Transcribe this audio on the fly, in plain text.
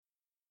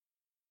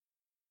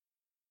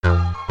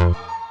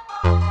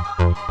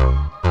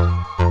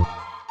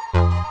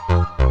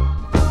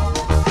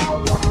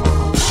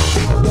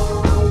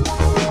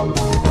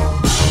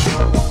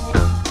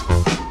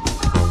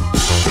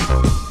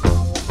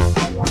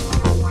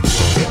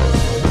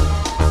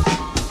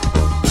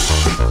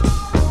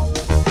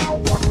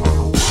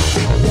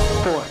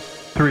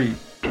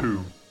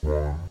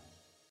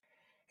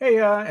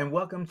And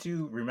welcome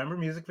to Remember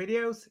Music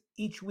Videos.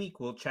 Each week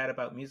we'll chat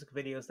about music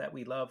videos that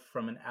we love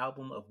from an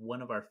album of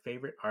one of our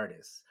favorite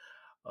artists.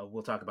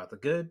 We'll talk about the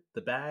good,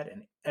 the bad,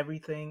 and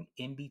everything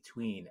in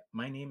between.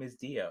 My name is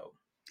Dio.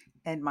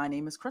 And my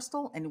name is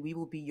Crystal, and we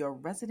will be your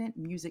resident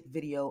music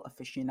video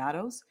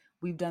aficionados.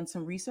 We've done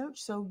some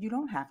research, so you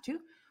don't have to.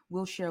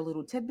 We'll share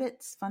little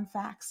tidbits, fun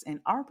facts, and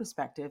our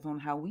perspective on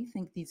how we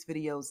think these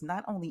videos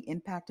not only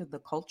impacted the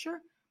culture,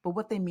 but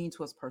what they mean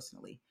to us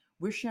personally.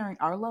 We're sharing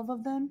our love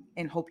of them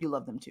and hope you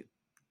love them too.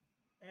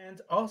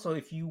 And also,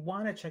 if you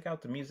want to check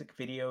out the music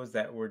videos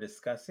that we're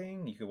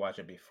discussing, you could watch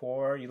it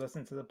before you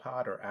listen to the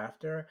pod or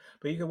after,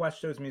 but you can watch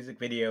those music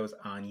videos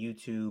on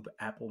YouTube,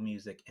 Apple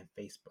Music, and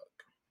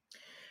Facebook.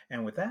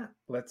 And with that,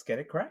 let's get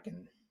it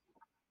cracking.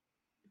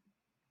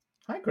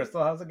 Hi,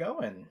 Crystal. How's it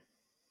going?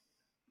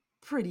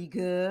 Pretty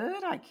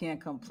good. I can't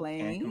Can't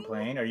complain.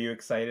 complain. Are you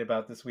excited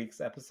about this week's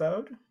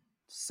episode?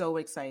 So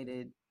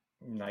excited.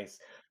 Nice.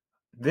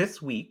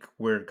 This week,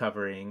 we're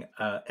covering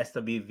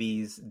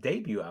SWV's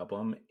debut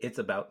album, It's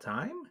About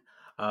Time.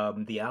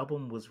 The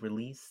album was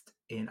released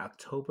in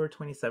October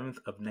 27th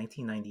of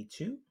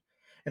 1992.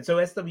 And so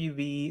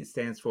SWV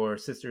stands for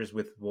Sisters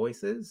with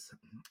Voices.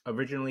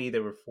 Originally, they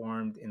were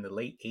formed in the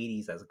late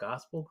 80s as a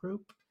gospel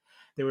group.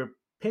 They were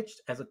pitched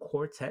as a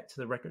quartet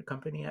to the record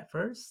company at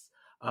first,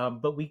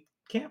 but we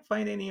can't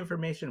find any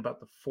information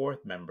about the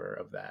fourth member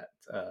of that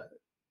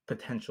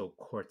potential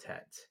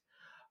quartet.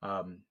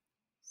 Um,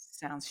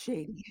 Sounds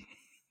shady.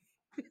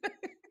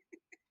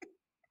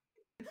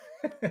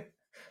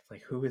 It's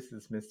like, who is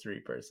this mystery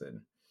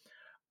person?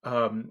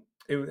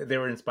 They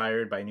were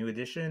inspired by New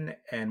Edition,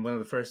 and one of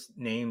the first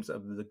names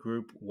of the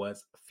group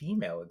was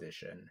Female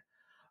Edition.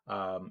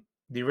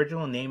 The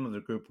original name of the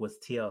group was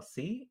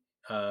TLC,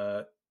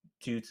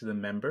 due to the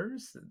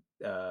members.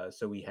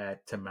 So we had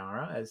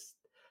Tamara, as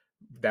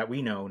that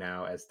we know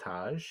now as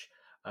Taj,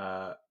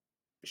 uh,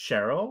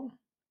 Cheryl,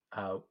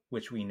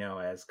 which we know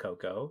as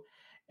Coco,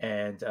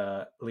 and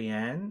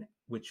Leanne,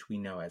 which we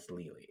know as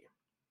Lily.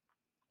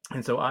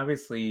 And so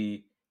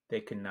obviously they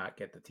could not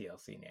get the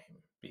TLC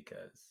name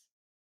because,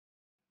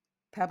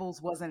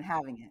 Pebbles wasn't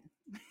having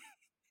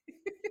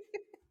it.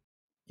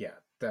 yeah,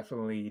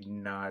 definitely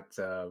not.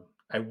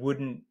 I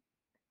wouldn't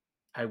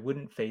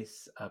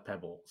face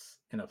Pebbles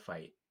in a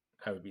fight.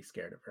 I would be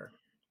scared of her.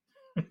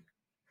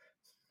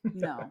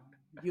 No,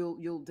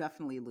 you'll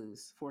definitely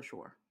lose for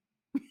sure.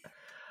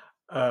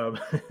 um,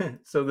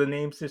 so the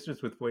name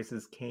Sisters with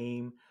Voices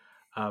came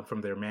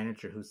from their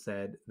manager, who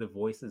said the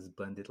voices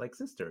blended like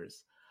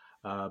sisters.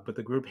 But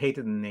the group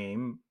hated the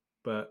name,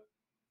 but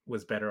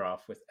was better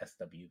off with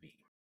SWV.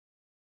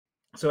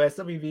 So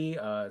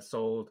SWV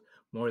sold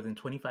more than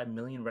 25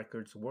 million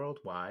records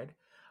worldwide.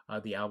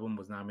 The album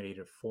was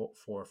nominated for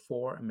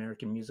 4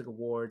 American Music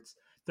Awards,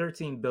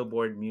 13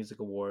 Billboard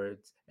Music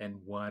Awards, and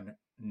won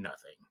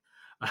nothing.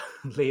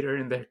 Later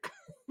in their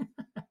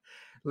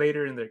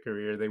later in their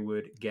career, they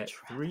would get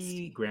 3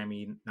 Travesty.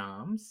 Grammy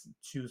noms,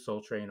 2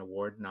 Soul Train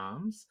Award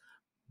noms,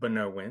 but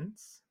no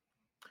wins.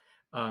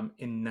 In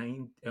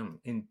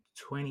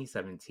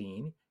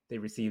 2017, they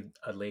received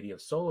a Lady of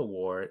Soul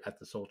Award at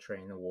the Soul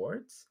Train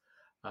Awards.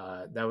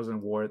 That was an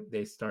award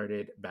they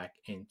started back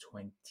in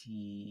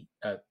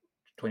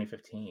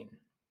 2015.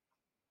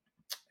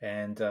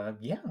 And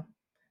yeah,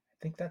 I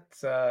think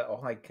that's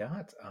all I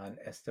got on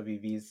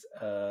SWV's,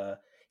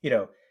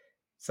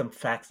 some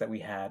facts that we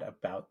had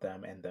about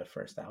them and their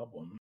first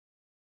album.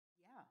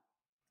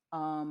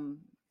 Yeah.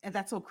 And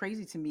that's so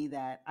crazy to me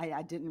that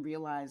I didn't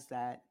realize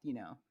that,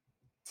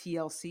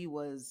 TLC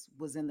was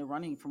in the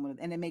running from one of,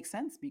 and it makes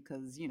sense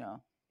because,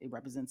 it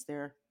represents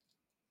their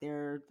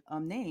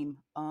name.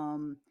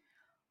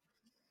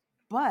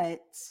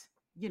 But,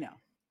 you know,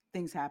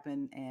 things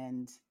happen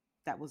and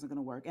that wasn't going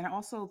to work. And I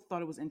also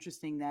thought it was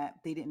interesting that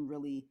they didn't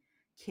really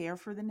care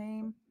for the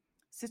name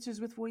Sisters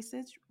with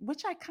Voices,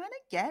 which I kind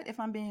of get if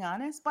I'm being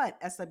honest, but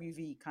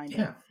SWV kind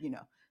Yeah, of,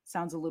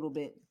 sounds a little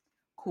bit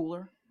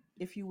cooler,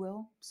 if you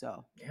will.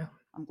 So yeah.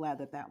 I'm glad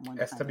that that one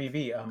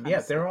SWV. kind Yeah,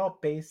 of they're stuck. all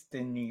based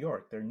in New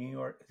York. They're New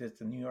York.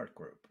 It's a New York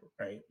group,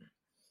 right?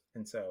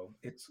 And so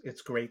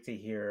it's great to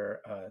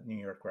hear New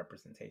York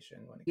representation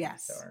when it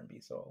comes to Yes. R&B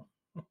soul.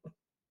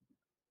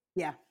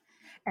 Yeah.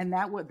 And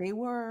that what they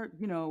were,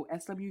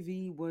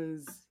 SWV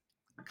was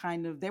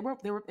kind of they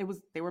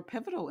were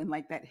pivotal in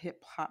like that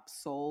hip hop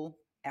soul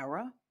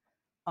era.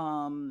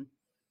 Um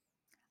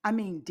I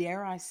mean,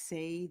 dare I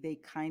say they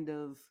kind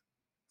of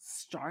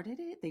started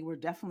it? They were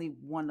definitely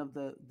one of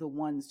the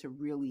ones to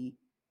really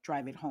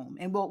drive it home.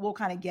 And we'll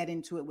kind of get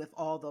into it with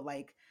all the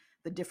like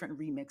the different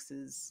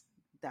remixes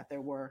that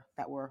were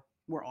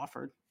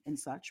offered and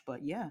such.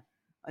 But yeah,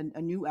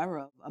 a new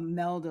era, a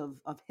meld of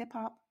hip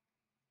hop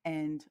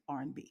and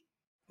R&B.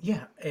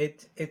 Yeah,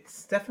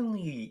 it's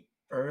definitely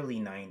early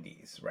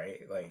 90s,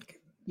 right? Like,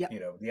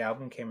 Yep. the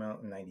album came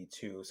out in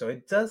 92. So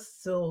it does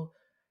still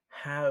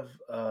have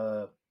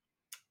a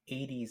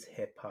 80s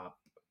hip hop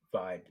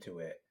vibe to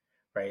it,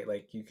 right?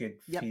 Like you could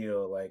Yep.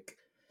 feel like,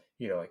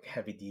 like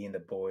Heavy D and the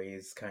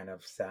Boys kind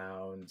of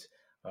sound,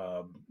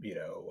 um, you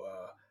know,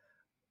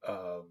 uh,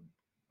 um,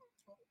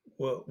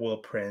 Will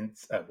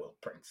Prince,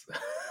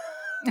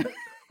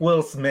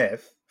 Will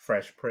Smith,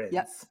 Fresh Yep.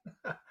 Prince,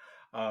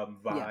 Yeah.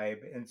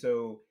 vibe, and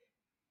so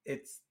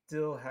it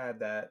still had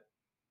that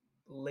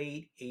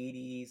late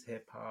 '80s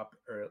hip hop,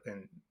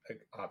 and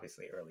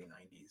obviously early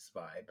 '90s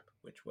vibe,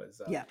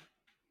 Yeah.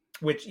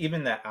 which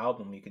even that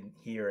album you can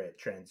hear it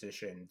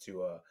transition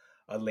to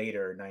a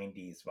later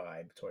 '90s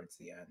vibe towards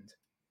the end.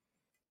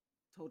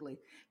 Totally.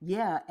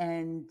 Yeah,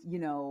 and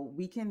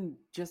we can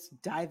just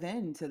dive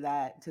into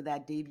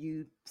that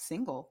debut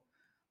single,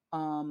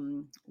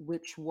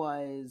 which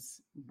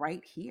was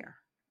Right Here,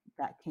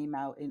 that came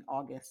out in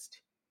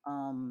August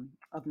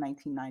of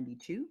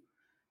 1992.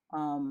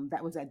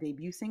 That was that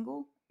debut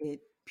single. It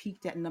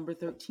peaked at number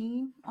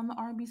 13 on the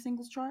R&B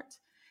singles chart,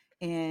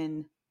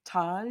 and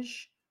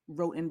Taj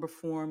wrote and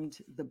performed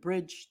the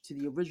bridge to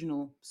the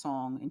original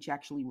song, and she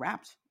actually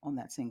rapped on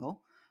that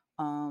single.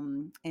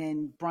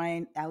 And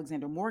Brian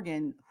Alexander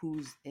Morgan,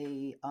 who's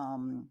a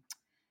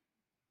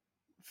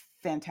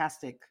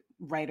fantastic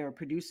writer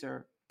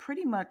producer,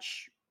 pretty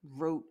much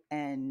wrote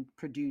and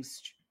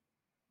produced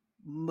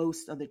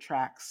most of the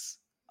tracks,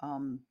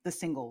 the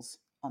singles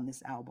on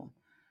this album.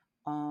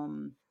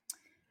 Um,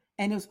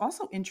 And it was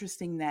also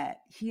interesting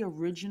that he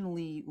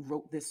originally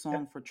wrote this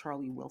song for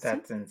Charlie Wilson.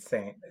 That's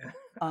insane.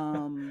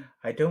 Um,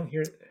 I don't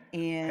hear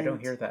I don't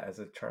and hear that as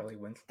a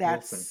Wilson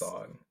that's,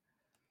 song.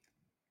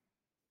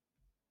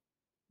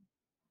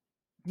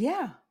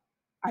 yeah,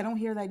 I don't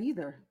hear that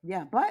either.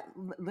 Yeah, but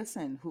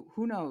listen,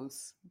 who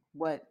knows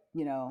what,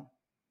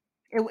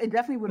 it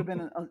definitely would have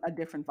been a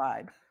different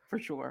vibe for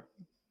sure.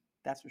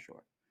 That's for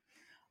sure.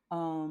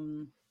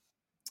 Um,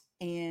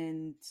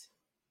 and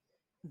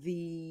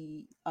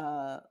the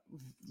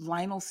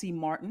Lionel C.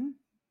 Martin,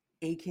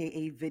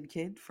 aka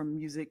VidKid from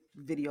Music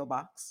Video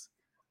Box,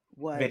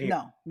 what Video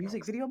no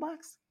Music box. Video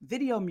Box,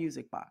 Video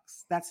Music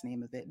Box. That's the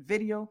name of it.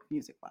 Video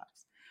Music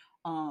Box.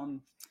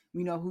 Um,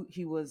 we know who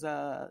he was.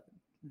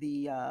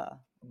 The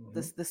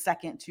Mhm. the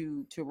second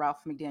to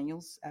Ralph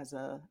McDaniels as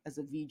a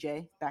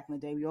VJ back in the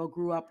day. We all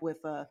grew up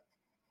with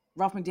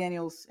Ralph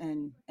McDaniels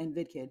and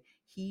VidKid.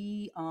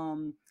 He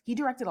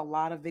directed a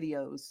lot of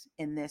videos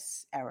in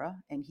this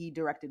era, and he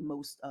directed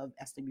most of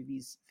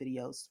SWV's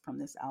videos from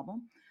this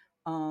album.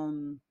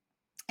 Um,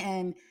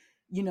 and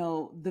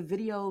the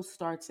video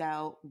starts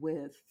out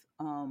with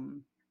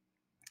um,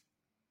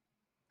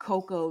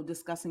 Coco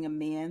discussing a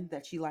man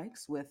that she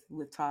likes with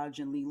Taj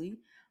and Lily.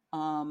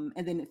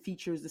 And then it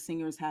features the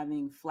singers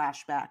having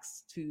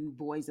flashbacks to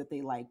boys that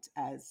they liked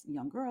as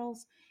young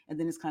girls, and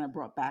then it's kind of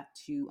brought back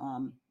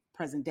to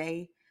present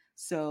day.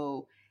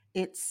 So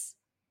it's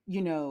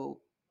you know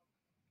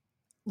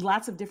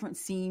lots of different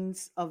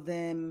scenes of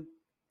them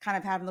kind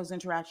of having those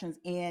interactions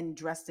and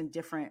dressed in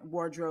different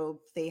wardrobe.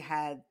 They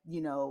had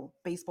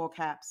baseball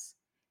caps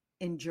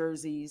and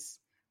jerseys.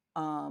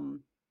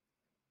 Um,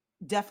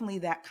 Definitely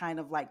that kind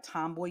of like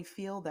tomboy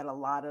feel that a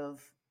lot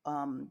of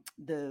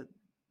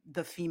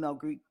the female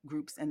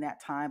groups in that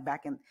time,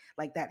 back in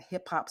like that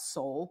hip hop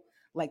soul,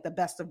 like the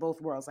best of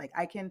both worlds. Like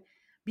I can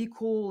be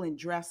cool and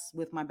dress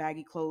with my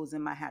baggy clothes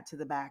and my hat to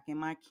the back and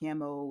my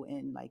camo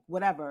and like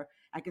whatever.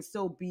 I can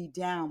still be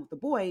down with the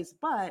boys,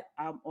 but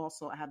I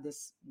have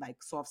this like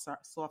soft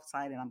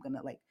side, and I'm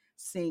gonna like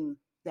sing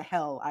the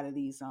hell out of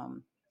these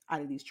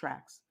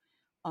tracks.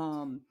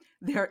 Um,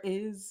 there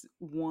is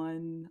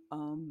one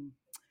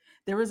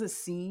there was a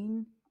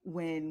scene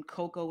when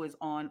Coco is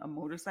on a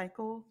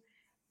motorcycle,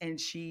 and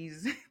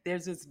she's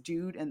there's this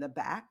dude in the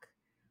back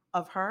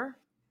of her,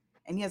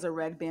 and he has a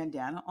red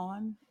bandana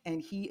on,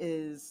 and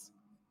he's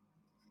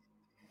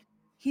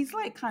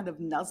like kind of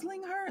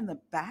nuzzling her in the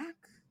back,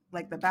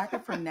 like the back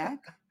of her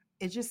neck.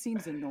 It just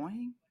seems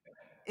annoying.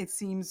 It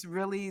seems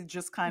really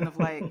just kind of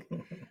like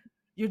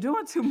you're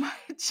doing too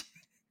much.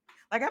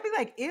 Like I'd be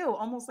like, ew,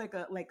 almost like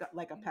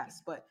a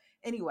pest. But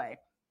anyway,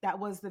 that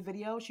was the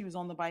video. She was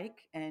on the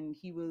bike, and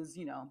he was,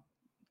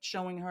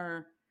 showing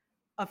her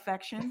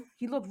affection.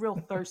 He looked real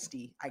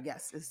thirsty, I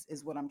guess,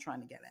 is what I'm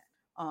trying to get at.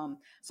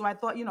 So I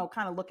thought,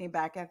 kind of looking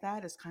back at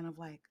that, is kind of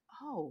like,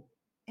 oh,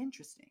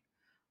 interesting.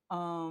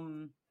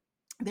 Um,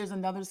 there's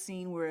another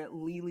scene where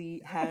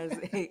Lily has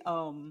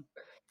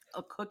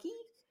a cookie,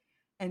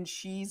 and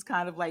she's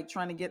kind of like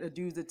trying to get a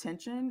dude's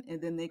attention, and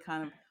then they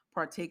kind of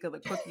partake of the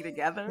cookie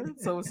together.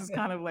 So it's just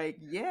kind of like,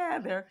 yeah,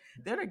 they're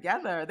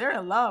together, they're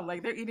in love,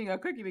 like they're eating a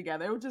cookie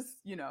together. It was just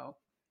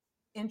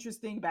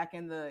interesting back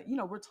in the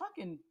we're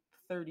talking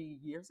 30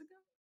 years ago.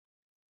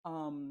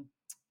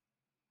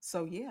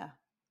 So yeah,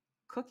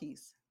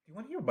 cookies, Do you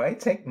want to hear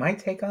my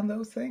take on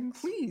those things?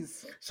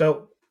 please.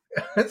 So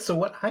so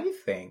what I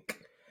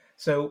think,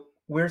 so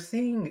we're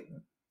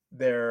seeing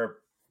their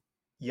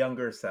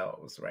younger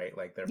selves, right?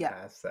 Like their Yeah.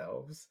 past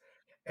selves,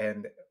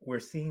 and we're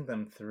seeing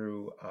them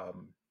through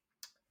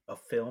a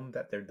film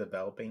that they're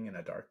developing in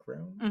a dark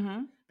room.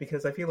 Mm-hmm.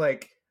 Because I feel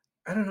like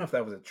I don't know if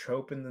that was a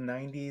trope in the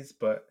 '90s,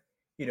 but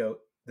you know,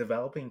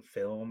 developing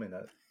film in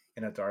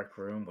a dark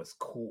room was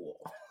cool.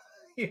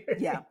 You know what I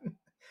Yeah. mean?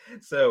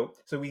 So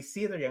we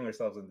see their younger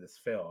selves in this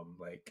film,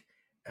 like,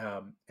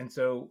 and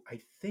so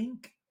I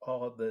think.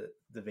 all the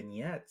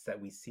vignettes that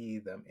we see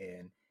them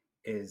in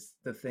is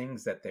the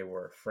things that they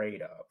were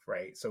afraid of,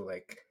 right? So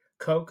like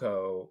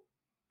Coco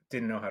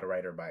didn't know how to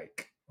ride her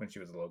bike when she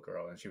was a little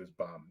girl and she was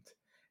bummed.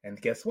 And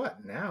guess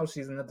what? Now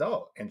she's an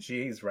adult and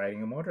she's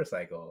riding a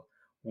motorcycle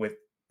with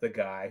the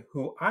guy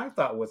who I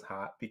thought was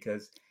hot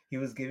because he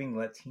was giving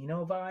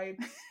Latino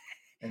vibes.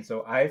 And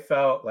so I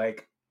felt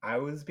like I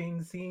was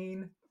being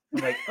seen.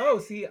 I'm like, oh,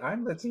 see,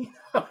 I'm Latino.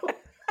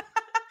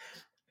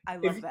 I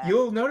love If that.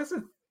 you'll notice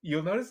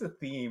a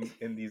theme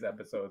in these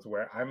episodes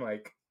where I'm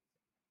like,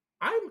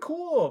 I'm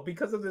cool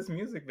because of this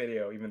music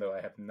video, even though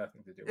I have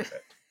nothing to do with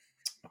it.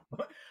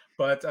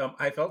 But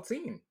I felt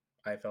seen.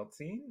 I felt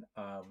seen.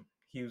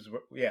 He was,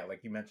 yeah,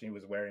 like you mentioned, he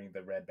was wearing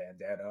the red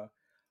bandana,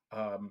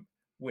 um,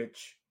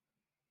 which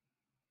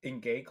in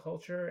gay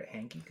culture,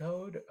 hanky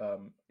code,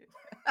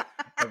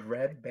 a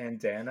red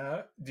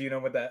bandana. Do you know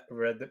what that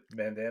red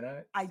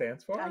bandana I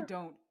stands I for?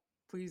 don't.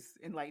 Please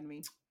enlighten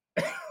me.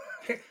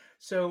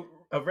 So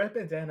a red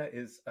bandana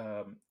is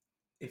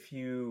if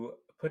you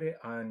put it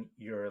on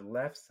your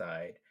left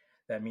side,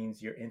 that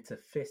means you're into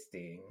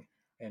fisting,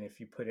 and if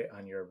you put it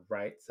on your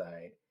right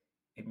side,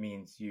 it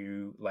means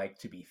you like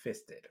to be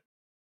fisted.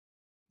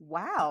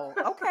 Wow.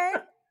 Okay.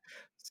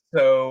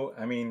 So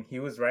I mean, he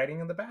was riding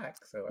in the back,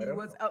 so I He don't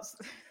was know. up.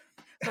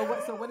 So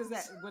what? So what does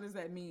that? What does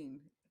that mean?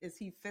 Is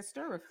he fister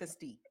or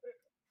fisty?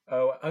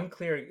 Oh,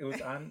 unclear. It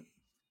was on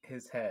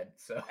his head,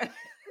 so I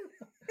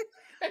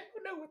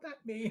don't know what that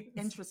means.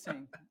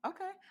 Interesting.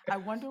 Okay. I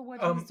wonder what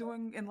he's Um,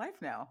 doing in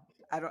life now.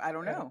 I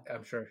don't know.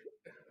 I'm sure.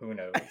 Who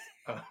knows?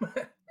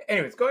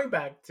 Anyways, going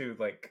back to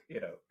like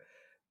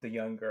the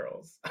young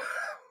girls.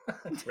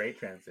 Great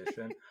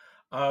transition.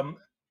 Um,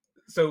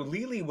 so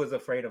Lily was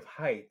afraid of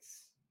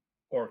heights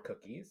or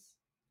cookies.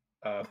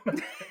 Um,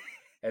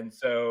 and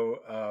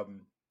so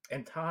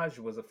and Taj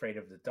was afraid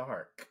of the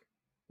dark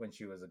when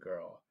she was a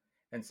girl.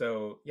 And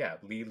so yeah,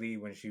 Lily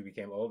when she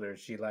became older,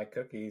 she liked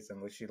cookies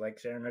and she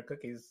liked sharing her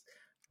cookies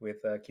with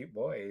cute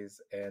boys.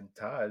 And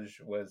Taj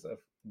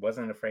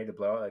wasn't afraid to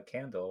blow out a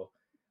candle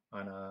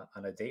on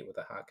a date with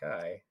a hot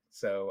guy.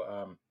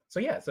 So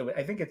yeah, so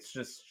I think it's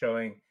just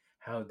showing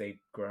how they've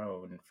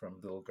grown from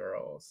little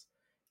girls,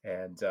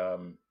 and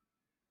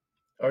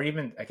or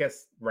even I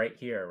guess right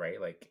here, right,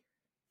 like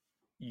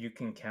you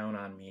can count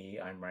on me,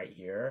 I'm right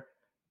here.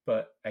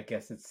 But I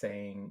guess it's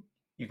saying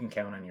you can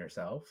count on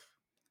yourself.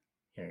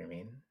 You know what I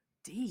mean?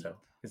 So Deep.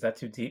 is that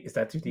too deep? Is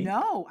that too deep?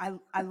 No,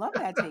 I love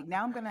that take.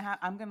 Now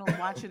I'm gonna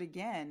watch it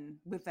again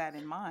with that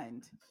in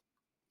mind.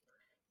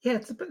 Yeah,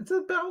 it's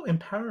about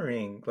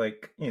empowering,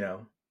 like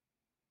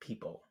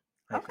people.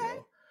 I Okay.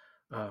 feel,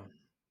 um,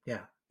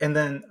 yeah. And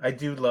then I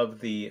do love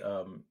the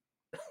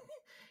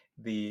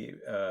the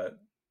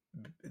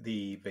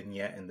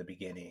vignette in the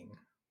beginning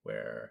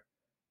where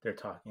they're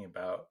talking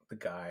about the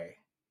guy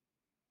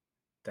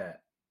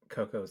that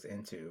Coco's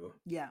into.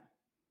 Yeah.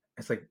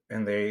 It's like,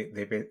 and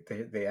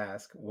they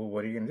ask, well,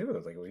 what are you gonna do?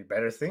 It's like, well, you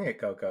better sing it,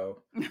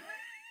 Coco.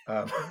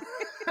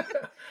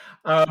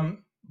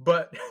 Um,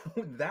 but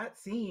that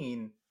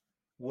scene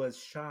was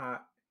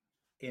shot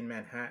in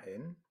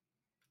Manhattan,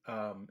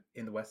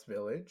 in the West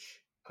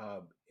Village,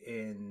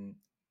 in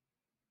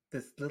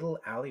this little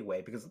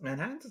alleyway because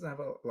Manhattan doesn't have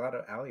a lot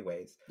of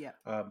alleyways, Yeah.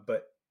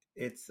 but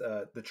it's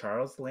the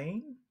Charles Oh.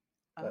 Lane,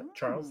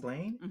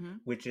 Hmm.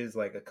 which is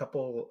like a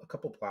couple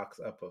blocks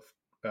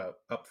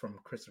up from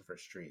Christopher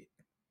Street.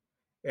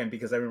 And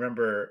because I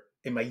remember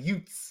in my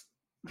youths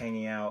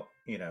hanging out,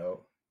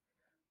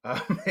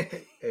 um,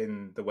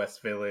 in the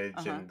West Village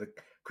Uh-huh. and the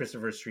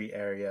Christopher Street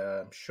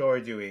area, I'm sure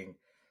doing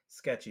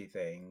sketchy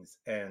things.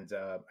 And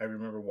I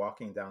remember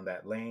walking down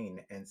that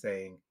lane and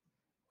saying,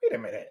 "Wait a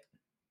minute,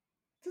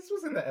 this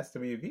was in the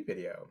SWV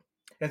video."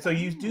 And so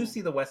you do Oh.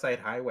 see the West Side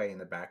Highway in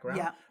the background,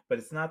 Yeah. but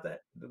it's not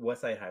the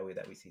West Side Highway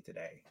that we see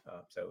today.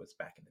 So it's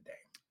back in the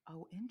day.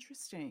 Oh,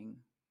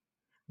 interesting.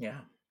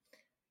 Yeah.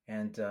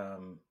 And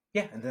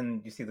yeah, and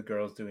then you see the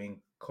girls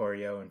doing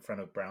choreo in front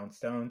of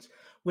brownstones,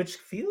 which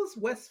feels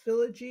West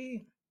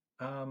Villagey.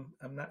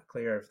 I'm not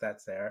clear if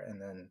that's there.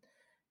 And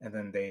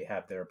then they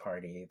have their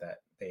party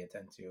that they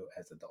attend to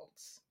as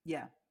adults.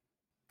 Yeah.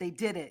 They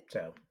did it.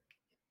 So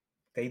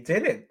they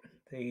did it.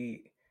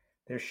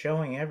 They're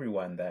showing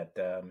everyone that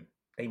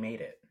they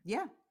made it.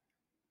 Yeah.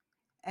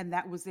 And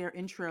that was their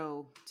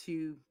intro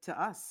to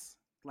us.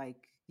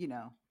 Like,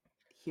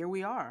 here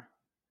we are.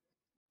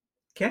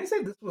 Can I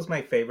say this was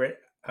my favorite?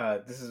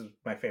 This is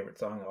my favorite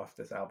song off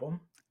this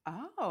album.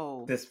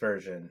 Oh. This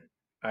version.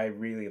 I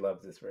really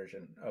love this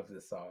version of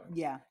this song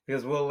Yeah.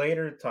 because we'll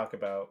later talk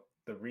about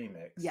the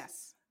remix.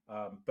 Yes.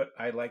 But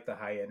I like the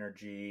high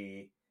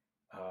energy.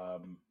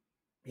 Um,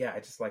 yeah, I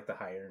just like the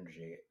high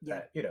energy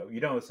Yeah. that you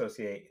don't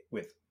associate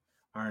with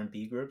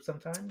R&B groups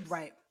sometimes.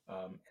 Right.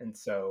 And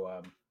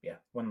so yeah,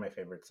 one of my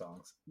favorite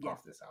songs Yeah.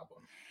 off this album.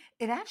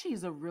 It actually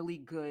is a really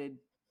good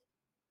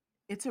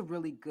it's a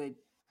really good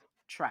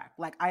track.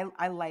 Like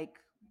I like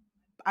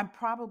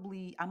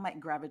I might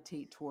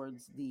gravitate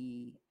towards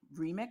the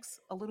remix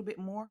a little bit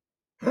more,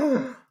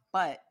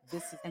 but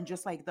this is and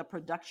just like the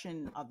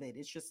production of it,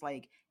 it's just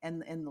like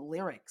and the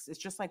lyrics, it's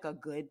just like a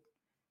good.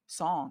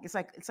 song. It's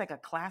like a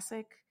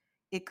classic.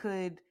 It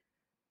could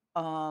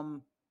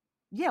um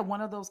yeah,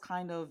 one of those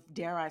kind of,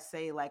 dare I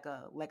say, like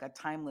a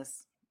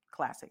timeless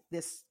classic.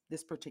 This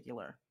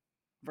particular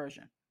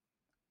version,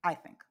 I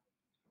think.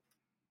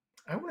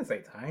 I wouldn't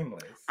say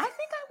timeless. I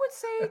think I would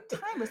say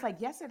timeless. Like,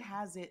 yes, it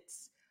has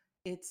its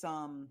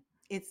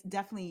it's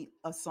definitely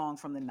a song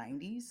from the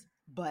 90s,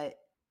 but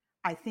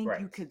I think you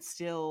Right. could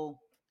still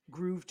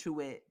groove to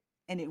it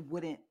and it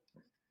wouldn't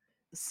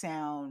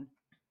sound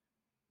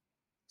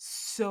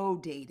so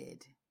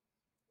dated,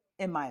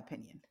 in my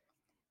opinion.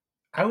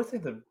 I would say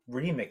the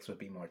remix would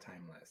be more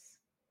timeless.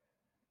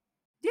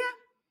 Yeah,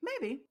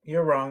 maybe.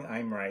 You're wrong.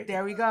 I'm right.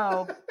 There we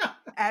go.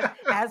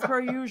 As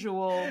per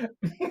usual.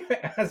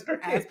 As per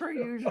As per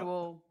usual.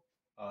 usual.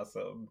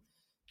 Awesome.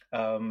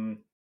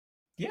 Um,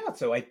 yeah,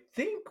 so I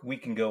think we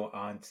can go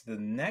on to the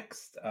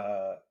next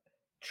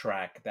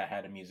track that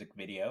had a music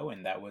video,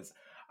 and that was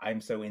I'm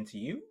So Into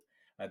You.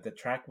 The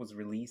track was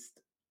released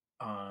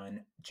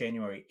on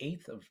January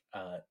 8th of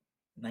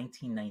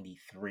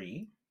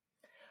 1993.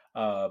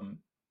 Um,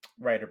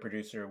 Writer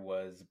producer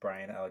was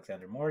Brian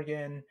Alexander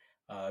Morgan.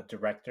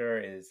 Director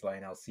is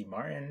Lionel C.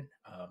 Martin.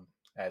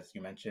 As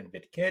you mentioned,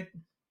 Vid Kid.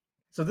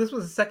 So this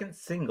was the second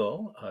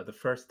single, the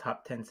first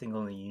top 10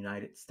 single in the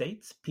United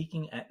States,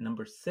 peaking at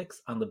number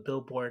 6 on the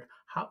Billboard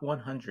Hot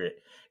 100.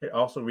 It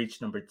also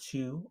reached number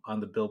 2 on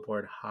the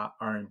Billboard Hot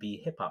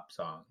R&B Hip Hop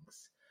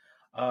Songs.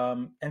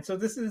 And so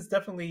this is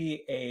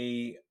definitely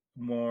a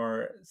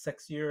more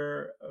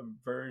sexier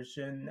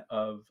version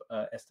of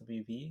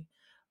SWV.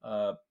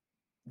 Uh,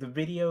 the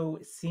video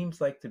seems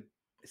like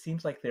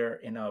they're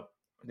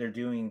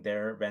doing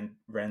their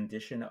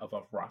rendition of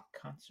a rock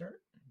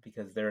concert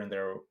because they're in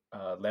their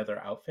leather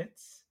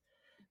outfits.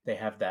 They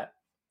have that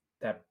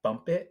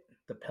bump it,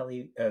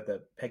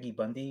 the Peggy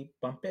Bundy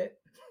bump it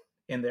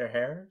in their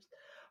hairs.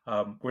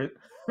 We're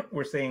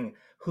we're seeing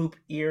hoop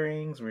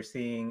earrings. We're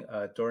seeing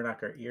door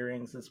knocker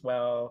earrings as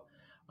well.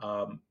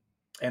 Um,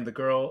 and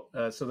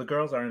so the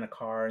girls are in a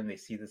car and they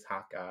see this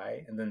hot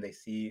guy, and then they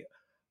see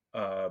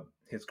uh,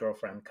 his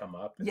girlfriend come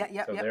up, Yeah, and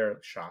yep, so yep. they're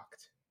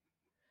shocked.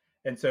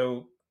 And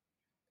so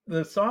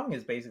the song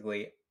is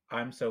basically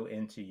I'm so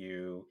into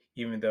you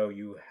even though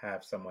you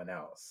have someone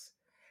else.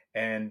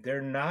 And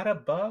they're not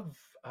above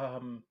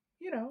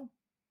you know,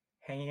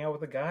 hanging out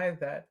with a guy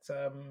that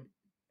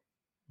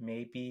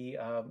may be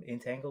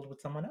entangled with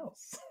someone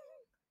else.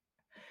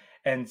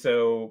 And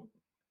so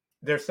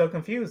they're so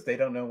confused they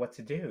don't know what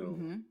to do.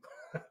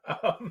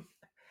 Mhm. um,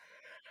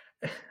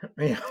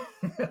 yeah.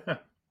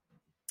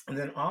 And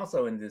then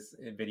also in this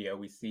video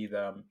we see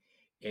them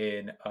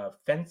in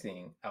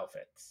fencing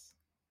outfits.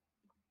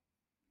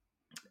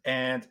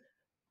 And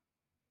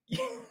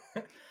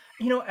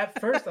at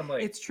first I'm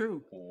like, It's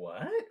true.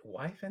 what?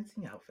 Why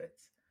fencing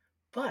outfits?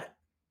 But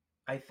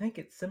I think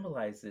it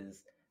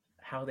symbolizes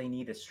how they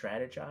need to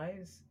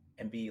strategize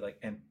and be like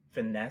and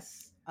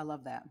finesse I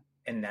love that.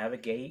 and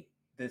navigate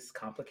this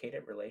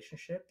complicated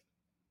relationship.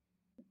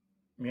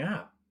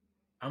 Yeah.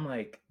 I'm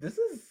like, this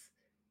is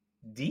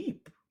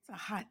deep. It's a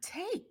hot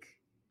take.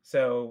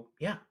 So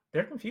yeah,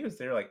 they're confused.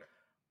 They're like,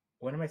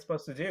 what am I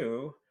supposed to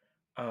do?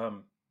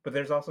 But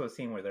there's also a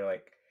scene where they're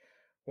like,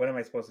 what am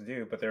I supposed to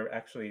do? But they're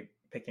actually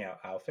picking out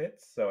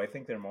outfits. So I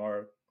think they're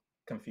more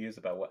confused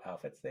about what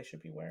outfits they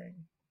should be wearing.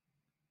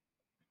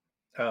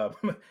 Um,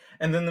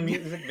 and then the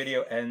music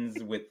video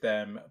ends with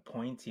them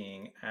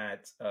pointing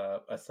at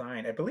a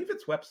sign. I believe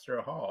it's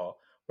Webster Hall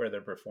where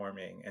they're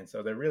performing, and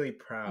so they're really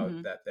proud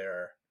Mhm. that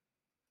they're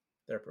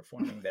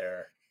performing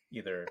there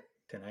either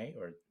tonight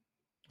or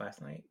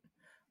last night.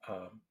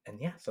 And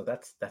yeah, so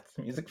that's the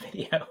music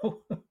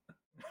video.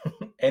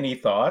 Any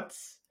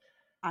thoughts?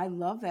 I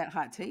love that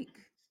hot take.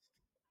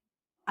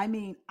 I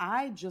mean,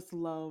 I just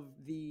love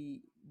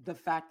the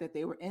fact that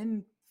they were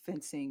in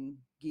fencing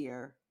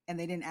gear and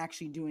they didn't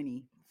actually do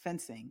any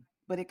fencing,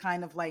 but it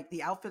kind of like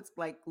the outfits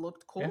like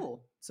looked Yeah.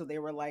 cool. So they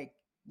were like,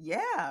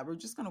 "Yeah, we're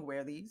just going to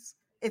wear these."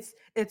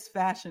 It's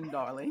fashion,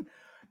 darling.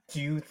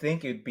 Do you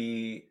think it'd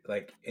be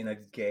like in a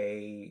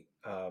gay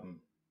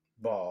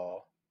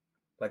ball,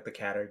 like the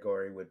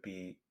category would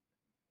be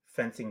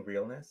fencing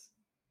realness?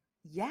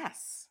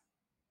 Yes.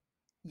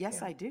 Yes,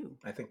 Yeah, I do.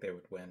 I think they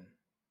would win.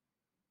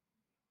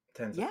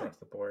 Tens Yeah. across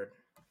the board.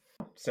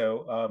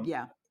 So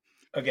Yeah.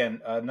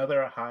 again,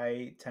 another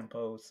high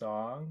tempo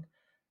song.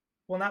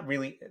 Well, not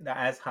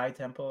as high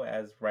tempo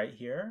as Right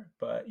Here,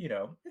 but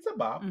it's a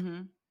bop.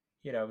 Mhm.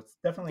 It's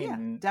definitely Yeah,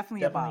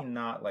 definitely a definitely bop.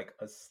 not like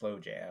a slow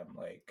jam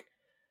like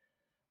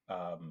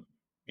um,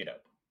 you know,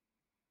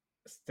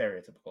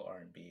 stereotypical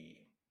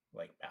R&B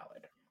like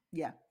ballad.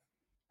 Yeah.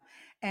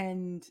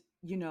 And,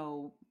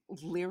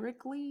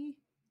 lyrically,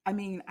 I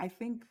mean, I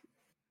think,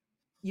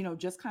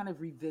 just kind of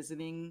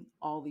revisiting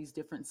all these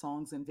different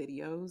songs and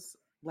videos,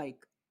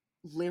 like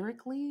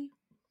lyrically,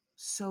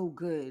 so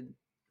good,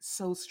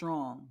 so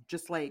strong,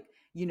 just like,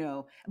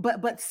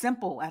 but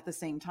simple at the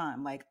same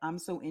time. Like, I'm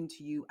so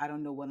into you, I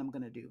don't know what I'm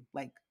gonna do.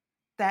 Like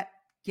that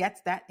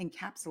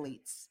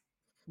encapsulates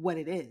what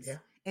it is. Yeah.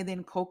 And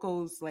then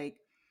Coco's like,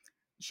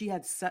 she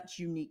had such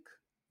unique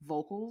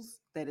vocals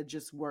that it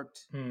just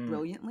worked Mm.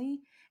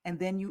 brilliantly. And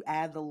then you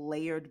add the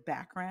layered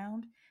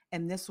background,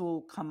 and this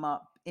will come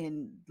up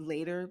in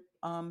later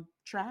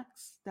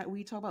tracks that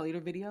we talk about,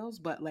 later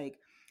videos. But like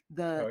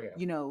Oh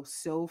yeah.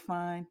 so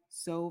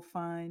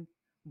fine,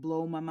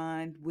 blow my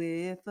mind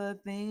with the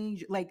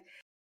things like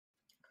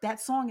that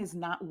song is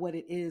not what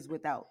it is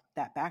without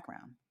that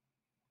background.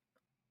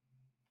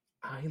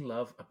 I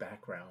love a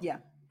background Yeah,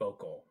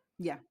 vocal.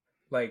 yeah,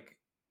 Like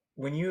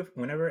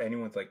whenever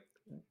anyone's like,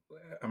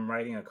 I'm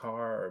riding a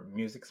car or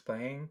music's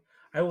playing,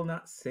 I will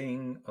not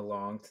sing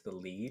along to the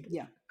lead.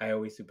 yeah, I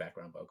always do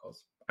background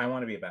vocals. I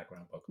want to be a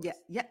background yeah, vocalist.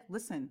 yeah.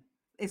 Listen,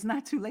 it's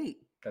not too late.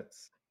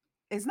 That's,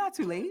 It's not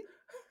too late.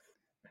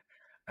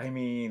 I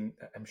mean,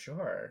 I'm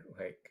sure.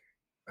 Like,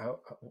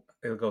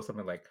 it'll go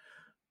something like,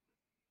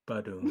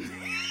 "Ba-doom."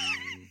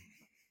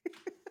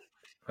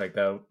 Like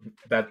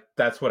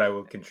that's what I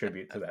will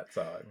contribute to that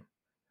song,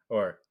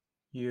 or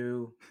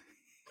you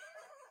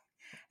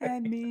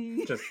And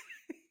me. just.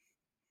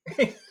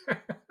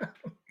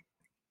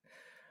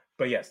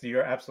 But yes,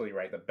 you're absolutely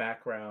right. The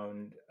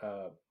background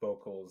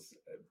vocals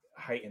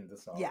heighten the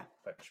Yeah, song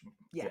much.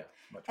 yeah. Yeah,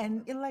 much And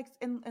more. it like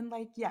and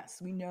like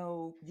yes, we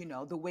know,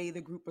 the way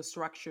the group was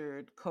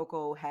structured,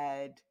 Coco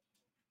had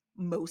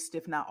most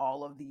if not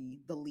all of the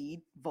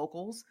lead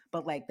vocals,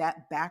 but like that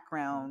Mm.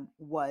 background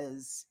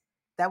was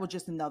that was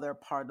just another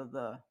part of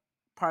the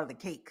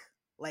cake.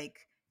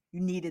 Like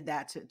you needed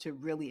that to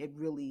really it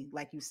really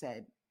like you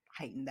said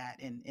heightened that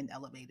and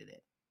elevated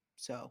it.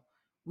 So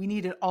we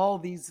needed all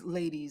these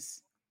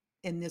ladies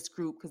in this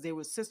group because they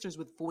were sisters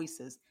with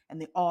voices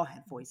and they all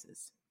had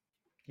voices.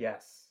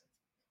 Yes,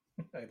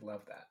 I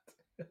love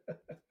that.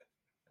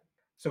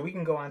 So we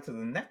can go on to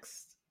the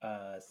next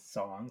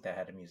song that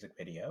had a music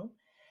video,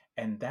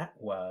 and that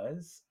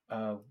was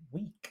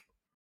 "Weak."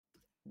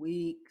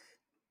 Week.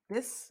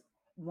 This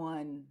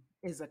one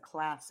is a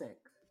classic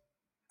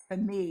for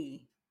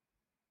me.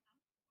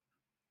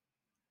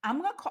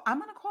 I'm gonna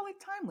call it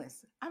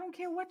timeless. I don't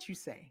care what you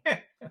say.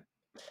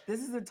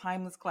 This is a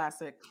timeless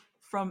classic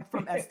from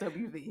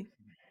SWV.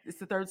 It's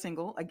the third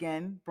single.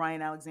 Again,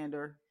 Brian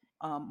Alexander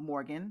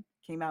Morgan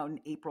came out in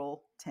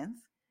April 10th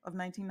of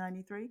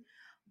 1993.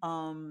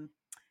 Um,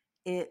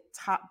 it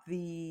topped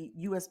the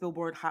U.S.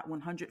 Billboard Hot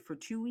 100 for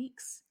 2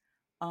 weeks.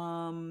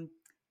 Um,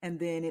 and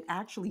then it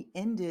actually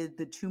ended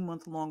the 2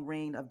 month long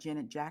reign of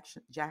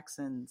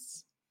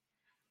Jackson's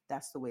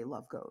 "That's the Way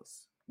Love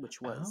Goes," which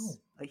Oh, was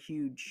a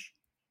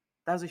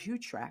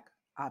huge track,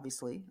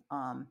 obviously.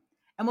 And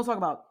we'll talk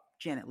about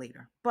Janet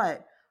later.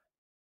 But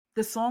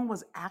the song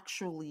was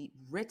actually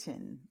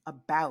written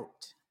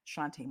about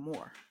Shantae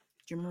Moore.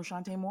 Do you remember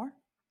Shantae Moore?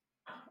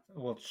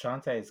 well,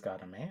 Shantae's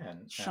got a man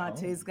at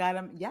Shantae's home. got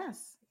him.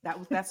 Yes,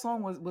 that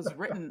song was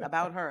written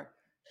about her,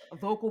 a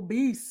vocal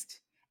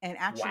beast. And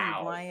actually,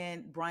 Wow.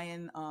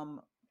 Brian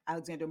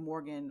Alexander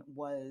Morgan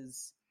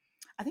was,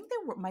 I think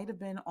they might have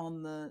been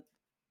on the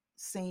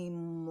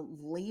same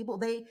label.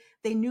 They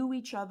knew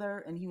each other,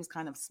 and he was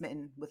kind of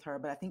smitten with her,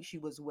 but I think she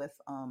was with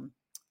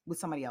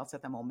somebody else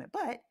at the moment.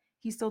 But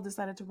he still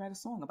decided to write a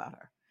song about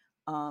her,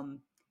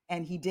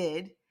 and he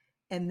did.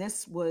 And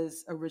this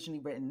was originally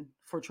written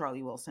for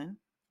Charlie Wilson,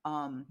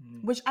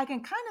 Mm. which I can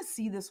kind of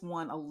see this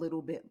one a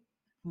little bit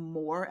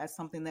more as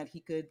something that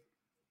he could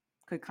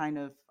kind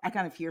of I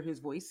kind of hear his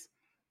voice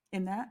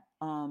in that.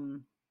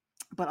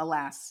 But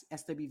alas,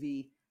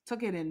 SWV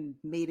took it and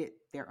made it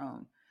their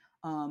own.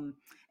 Um,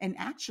 and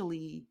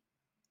actually,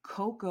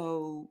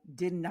 Coco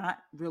did not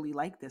really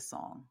like this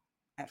song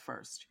at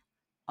first.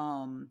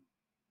 Um,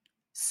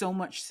 so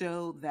much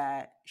so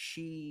that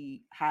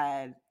she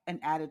had an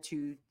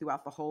attitude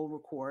throughout the whole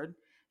record.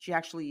 She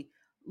actually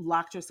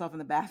locked herself in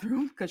the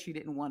bathroom because she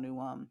didn't want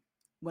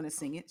to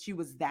sing it. She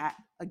was that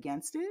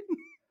against it.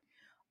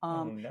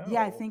 Oh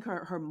Yeah, I no. think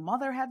her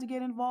mother had to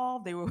get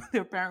involved.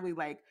 They're apparently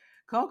like,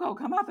 Coco,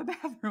 come out the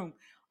bathroom.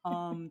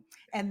 Um,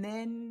 and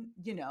then,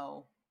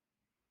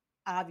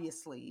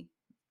 obviously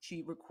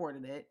she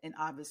recorded it and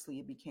obviously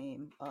it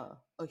became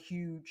a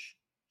huge,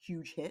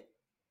 huge hit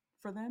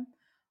for them.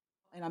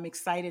 And I'm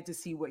excited to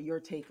see what your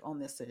take on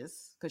this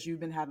is because you've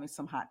been having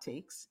some hot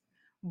takes.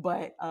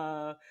 But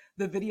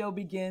the video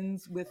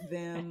begins with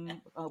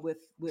them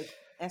with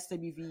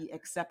SWV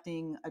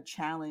accepting a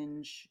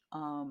challenge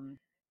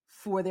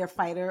for their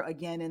fighter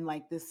again in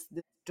like this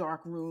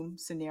dark room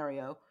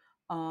scenario.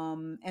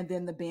 And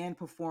then the band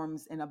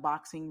performs in a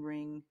boxing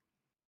ring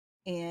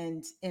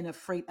and in a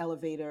freight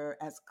elevator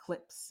as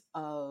clips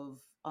of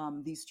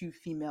these two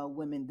female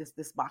women.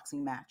 This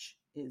boxing match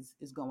is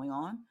going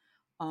on.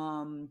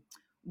 Um,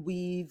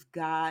 we've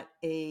got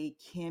a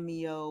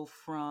cameo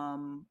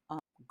from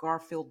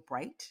Garfield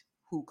Bright,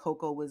 who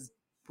Coco was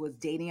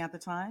dating at the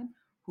time,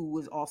 who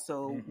was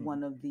also Hmm.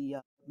 one of the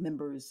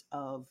members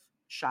of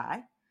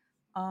Shy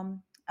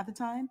at the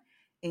time,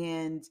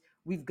 and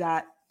we've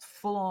got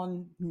full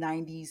on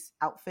 '90s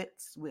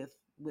outfits with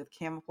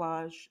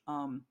camouflage.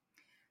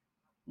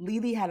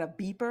 Lily had a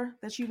beeper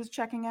that she was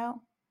checking out,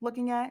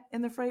 looking at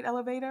in the freight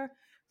elevator.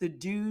 The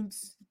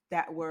dudes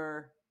that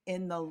were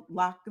in the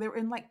lock. They were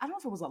in like, I don't know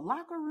if it was a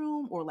locker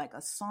room or like a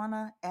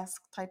sauna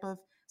esque type of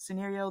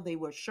scenario. They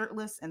were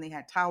shirtless and they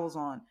had towels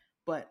on,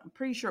 but I'm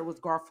pretty sure it was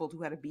Garfield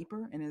who had a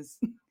beeper in his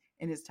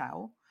in his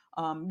towel.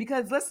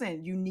 Because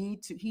listen, you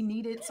need to. He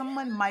needed,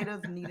 someone might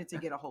have needed to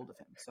get a hold of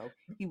him, so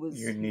You he was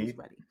need.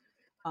 ready.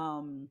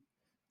 Um,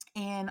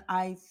 and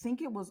I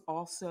think it was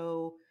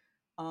also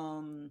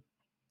um,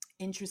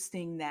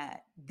 interesting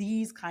that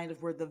these kind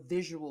of were the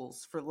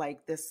visuals for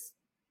like this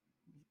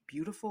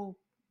beautiful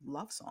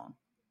love song.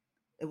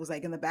 It was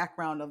like in the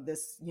background of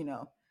this,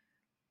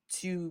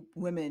 two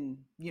women,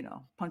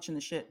 punching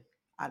the shit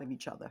out of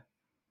each other.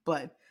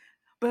 But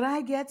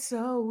I get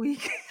so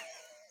weak.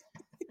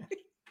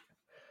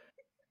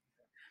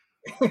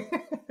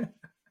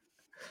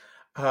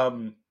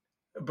 um,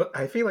 but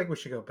I feel like we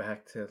should go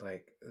back to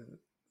like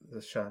the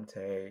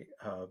Shantae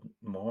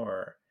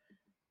Moore.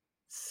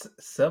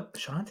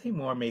 Shantae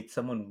Moore made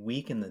someone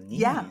weak in the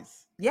Yeah.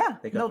 knees. Yeah.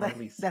 They could No,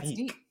 hardly that's speak.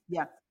 deep.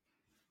 Yeah.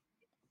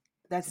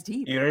 That's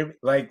deep. You know what I mean?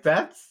 Like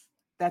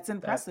That's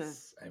impressive.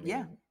 that's I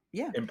Yeah. mean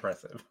Yeah.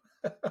 impressive.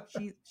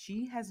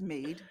 She has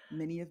made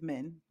many of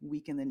men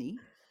weak in the knee.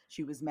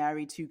 She was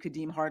married to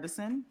Kadeem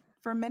Hardison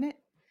for a minute.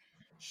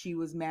 She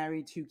was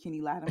married to Kenny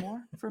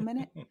Lattimore for a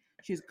minute.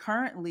 She's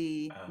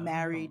currently Oh.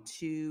 married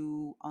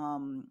to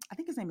I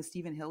think his name is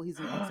Stephen Hill. He's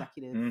an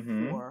executive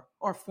Mm-hmm. for,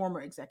 or former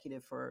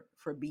executive for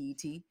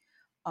BET.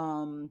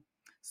 Um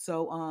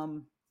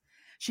so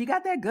she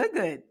got that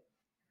good.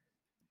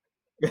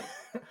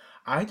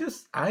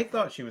 I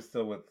thought she was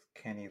still with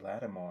Kenny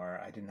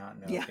Lattimore. I did not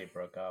know Yeah. they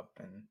broke up,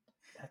 and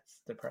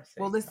that's Well,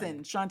 depressing. listen,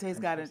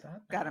 Shantae's I'm so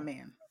sad got a now.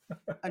 man,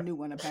 a new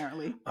one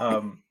apparently.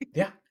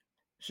 Yeah,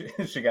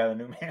 she got a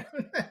new man.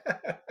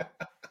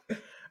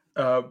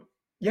 um,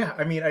 yeah,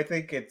 I mean, I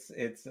think it's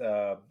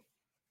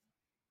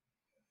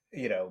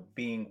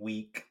being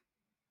weak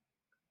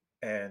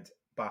and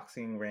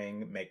boxing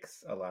ring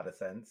makes a lot of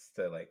sense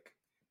to like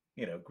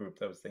group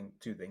those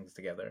two things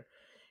together.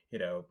 You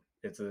know,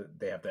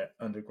 they have that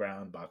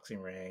underground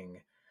boxing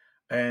ring.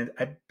 And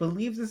I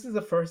believe this is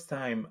the first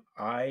time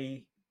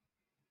I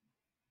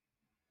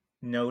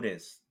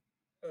noticed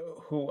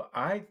who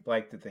I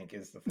like to think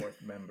is the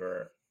fourth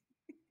member,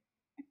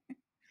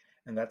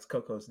 and that's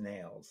Coco's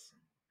nails.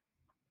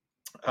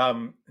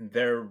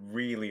 They're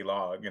really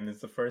long, and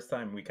it's the first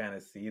time we kind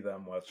of see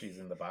them while she's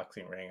in the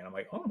boxing ring, and I'm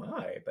like, oh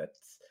my,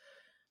 that's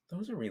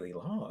those are really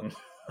long.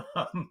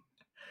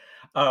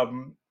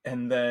 um,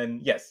 and then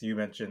yes, you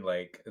mentioned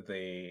like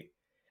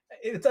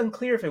it's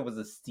unclear if it was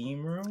a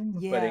steam room,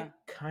 but Yeah, it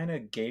kind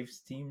of gave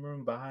steam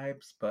room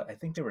vibes. But I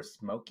think they were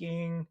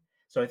smoking,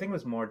 so I think it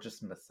was more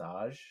just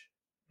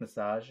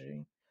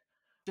massaging.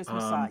 just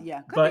massage.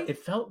 Yeah, could But be. it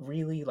felt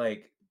really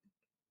like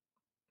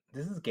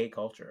this is gay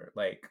culture,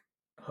 like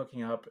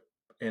hooking up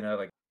in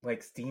a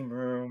like steam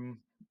room.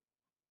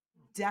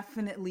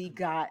 Definitely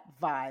got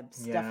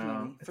vibes. Yeah,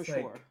 Definitely, for it's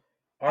sure. like,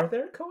 are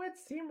there co-ed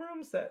steam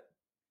rooms that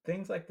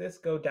things like this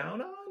go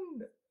down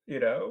on? You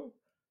know,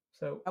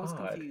 so I was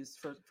odd. confused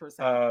for a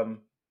second. Um,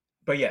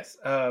 but yes,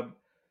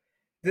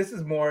 this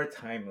is more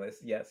timeless,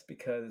 yes,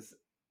 because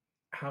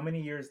how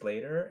many years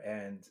later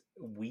and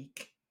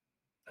week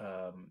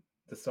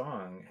the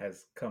song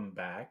has come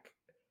back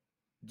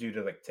due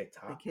to like The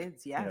TikTok.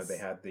 kids, They yes.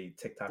 had the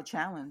The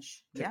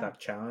challenge, yeah. TikTok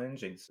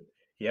challenge, and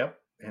yep,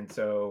 and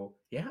so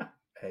yeah,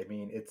 I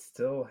mean, it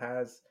still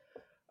has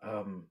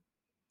um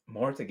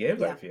more to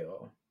give, I Yeah.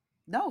 feel.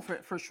 No,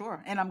 for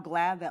sure. And I'm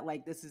glad that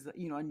like this is,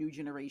 a new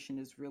generation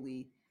is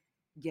really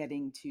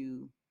getting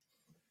to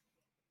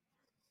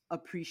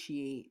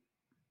appreciate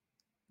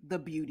the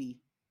beauty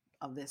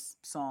of this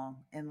song.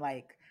 And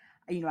like,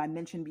 I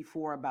mentioned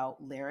before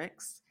about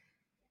lyrics.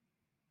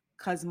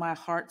 Cause my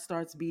heart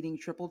starts beating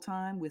triple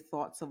time with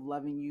thoughts of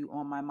loving you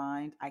on my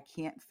mind. I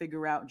can't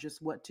figure out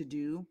just what to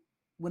do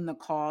when the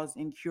cause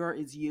and cure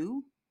is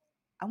you.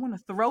 I want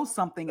to throw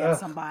something at Ugh,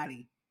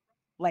 somebody.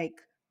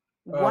 Like,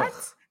 ugh,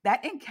 what?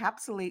 That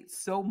encapsulates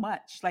so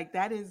much. Like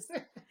that is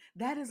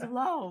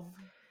love.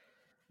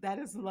 That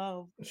is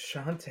love.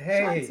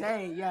 Shantae,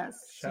 Shantae, yes,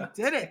 she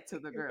did Shantae, it to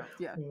the girls.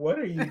 Yeah. what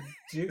are you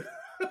doing?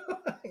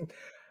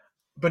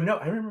 But no,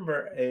 I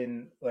remember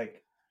in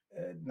like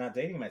not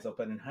dating myself,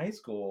 but in high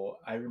school,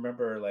 I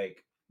remember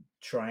like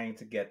trying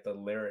to get the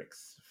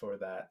lyrics for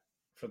that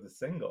for the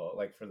single,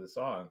 like for the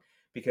song,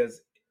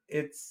 because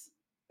it's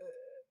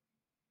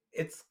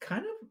it's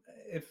kind of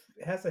it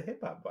has a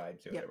hip hop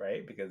vibe to it, Yep.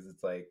 right? Because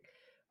it's like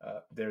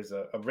there's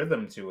a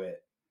rhythm to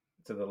it,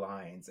 to the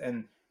lines,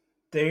 and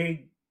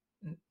they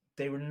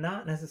they were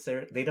not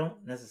necessarily they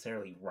don't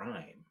necessarily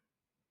rhyme.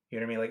 You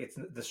know what I mean? Like it's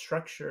the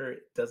structure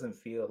doesn't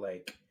feel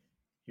like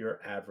your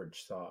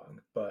average song,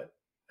 but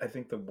I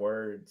think the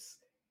words,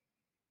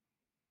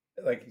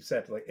 like you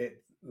said, like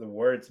the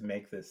words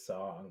make this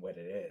song what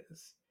it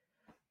is.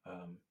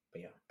 But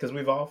yeah, because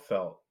we've all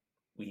felt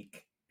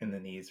weak in the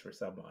knees for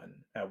someone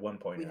at one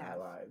point We in our have.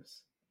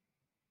 lives.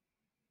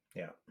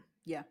 Yeah.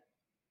 Yeah.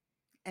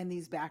 And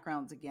these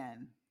backgrounds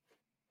again,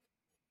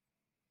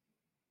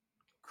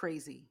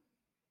 crazy.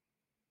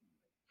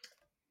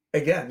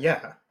 Again,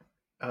 yeah.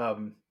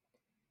 Um,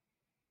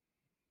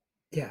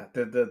 Yeah,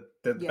 the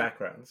Yeah,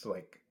 backgrounds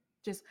like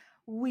just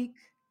weak.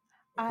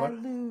 I what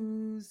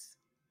lose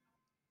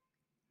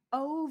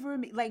over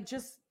me. Like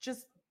just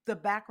the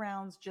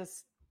backgrounds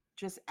just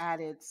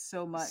added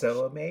so much.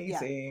 so Yeah,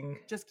 amazing.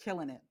 just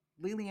killing it.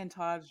 Lily and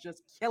Todd's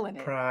just killing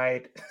it.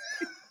 Pride.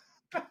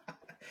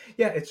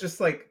 Yeah, it's just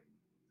like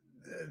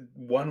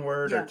one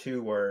word or Yeah,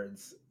 two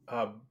words,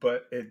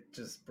 but it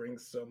just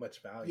brings so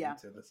much value yeah.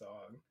 to the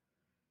song.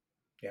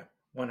 Yeah,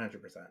 100%.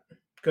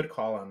 Good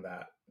call on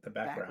that. The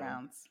background.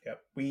 Backgrounds.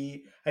 Yep.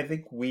 I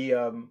think we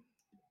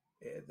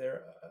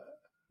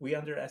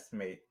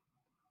underestimate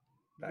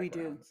We do.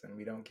 backgrounds and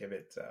we don't give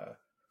it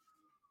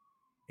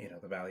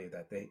the value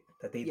that they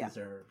Yeah.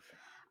 deserve.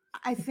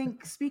 I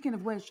think, speaking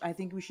of which, I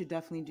think we should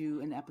definitely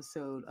do an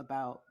episode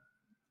about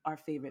our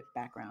favorite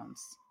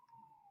backgrounds.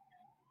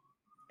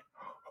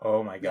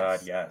 Oh my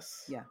god, Yes.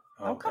 yes. Yeah.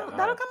 Oh That'll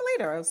god. come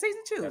later.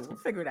 Season two. That's We'll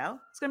figure it out.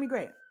 It's gonna be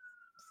great.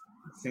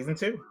 season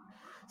 2.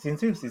 Season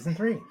 2, season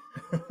 3.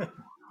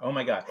 Oh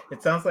my god.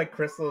 It sounds like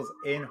Crystal's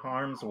in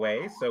harm's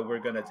way, so we're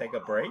going to take a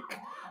break.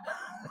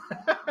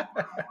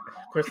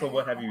 Crystal,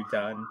 what have you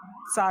done?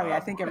 Sorry, I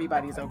Um, think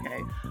everybody's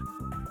okay.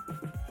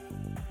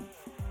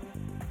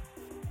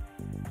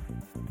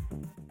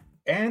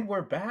 and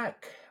we're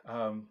back.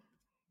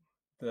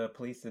 The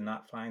police did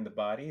not find the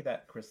body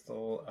that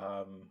Crystal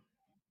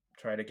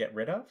tried to get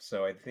rid of,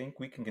 so I think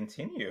we can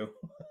continue.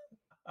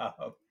 uh,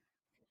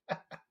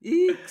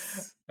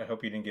 Eeks. I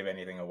hope you didn't give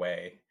anything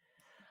away.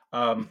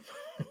 Um,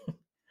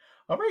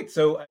 all right,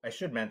 so I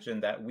should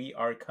mention that we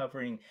are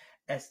covering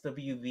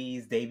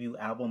SWV's debut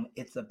album,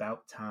 It's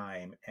About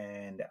Time,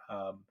 and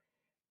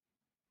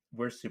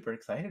we're super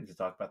excited to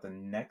talk about the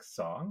next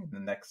song. The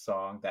next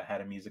song that had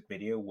a music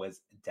video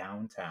was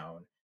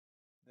Downtown.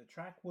 The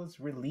track was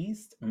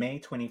released May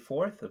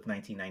 24th,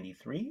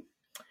 1993.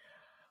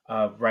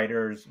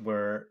 Writers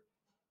were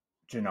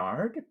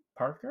Jannard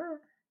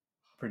Parker.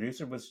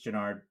 Producer was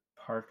Jannard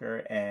Parker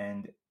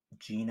and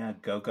Gina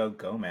Gogo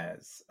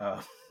Gomez.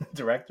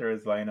 Director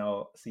is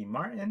Lionel C.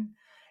 Martin.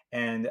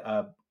 And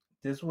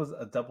this was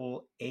a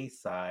double A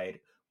side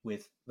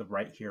with the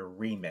Right Here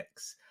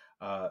remix.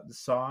 The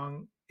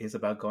song is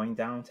about going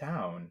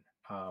downtown.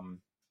 I'm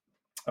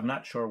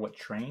not sure what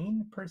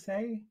train per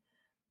se,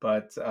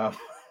 but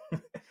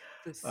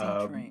The C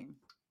um, train.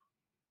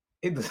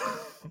 it,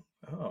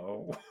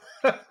 oh,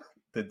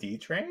 the D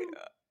train?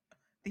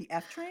 The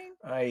F train?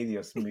 Ay,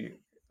 Dios mío.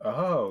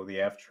 Oh, the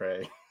F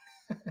tray.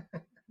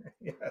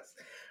 Yes.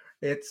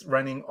 It's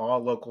running all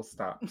local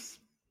stops.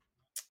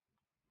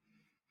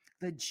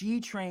 The G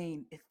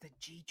train. It's the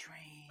G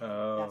train.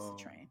 That's the Oh.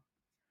 train.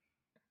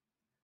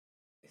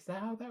 Is that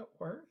how that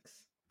works?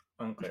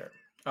 Unclear.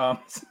 Um,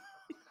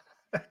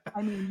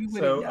 I mean, you wouldn't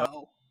so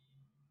know.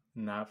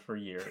 not for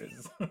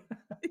years.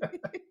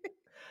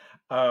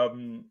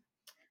 um,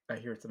 I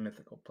hear it's a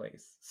mythical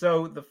place.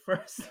 So the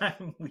first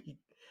time we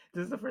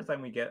this is the first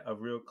time we get a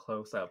real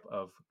close up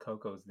of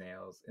Coco's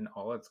nails in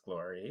all its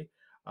glory.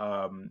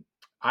 Um,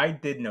 I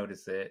did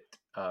notice it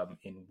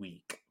in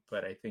Week,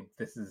 but I think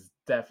this is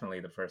definitely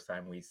the first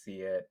time we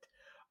see it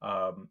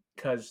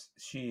because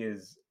she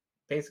is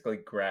basically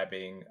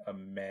grabbing a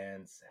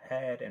man's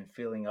head and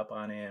feeling up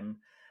on him.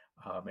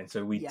 And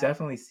so we Yeah.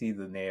 definitely see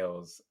the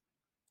nails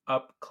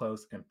up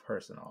close and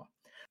personal.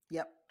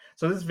 Yep.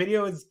 So this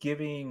video is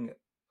giving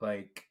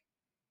like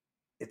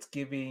it's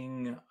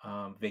giving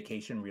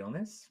vacation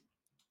realness.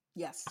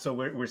 Yes. So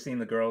we're seeing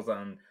the girls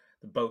on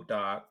the boat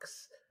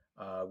docks.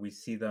 We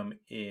see them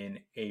in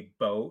a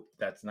boat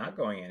that's not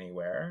going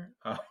anywhere,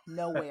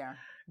 Nowhere.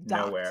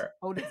 Docked. nowhere.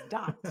 Oh, it's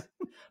docked.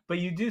 But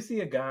you do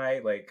see a guy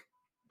like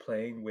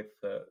playing with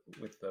the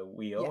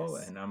wheel,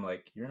 Yes. and I'm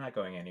like, you're not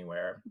going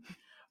anywhere.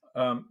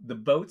 The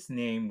boat's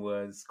name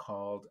was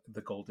called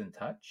the Golden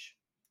Touch,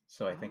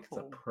 so I think it's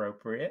Oh.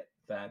 appropriate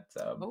that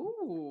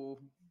Oh.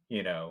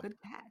 you know Good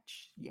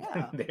catch.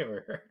 Yeah. they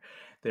were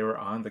they were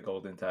on the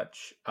Golden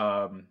Touch.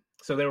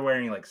 So they were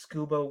wearing like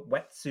scuba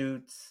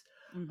wetsuits,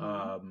 Mm-hmm.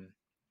 um,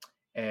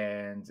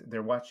 and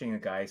they're watching a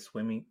guy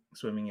swimming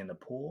in the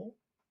pool.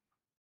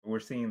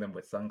 We're seeing them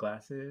with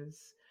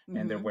sunglasses,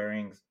 and they're Mm-hmm.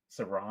 wearing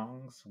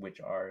sarongs,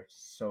 which are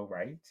so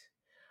right.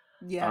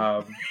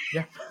 Yeah.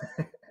 Yeah,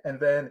 and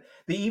then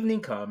the evening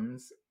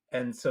comes,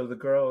 and so the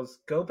girls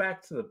go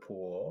back to the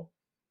pool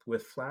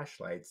with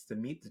flashlights to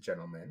meet the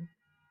gentleman.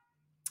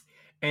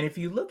 And if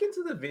you look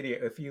into the video,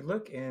 if you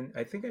look in,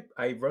 I think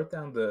I wrote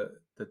down the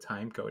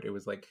time code. It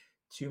was like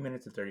 2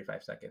 minutes and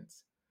 35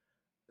 seconds.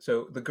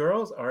 So the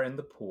girls are in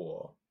the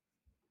pool,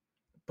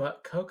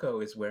 but Coco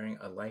is wearing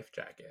a life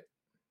jacket,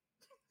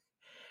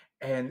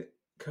 and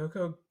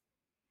Coco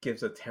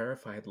gives a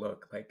terrified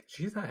look, like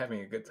she's not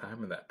having a good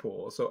time in that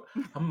pool. So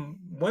I'm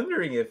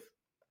wondering if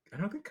I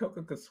don't think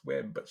Coco could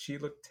swim, but she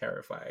looked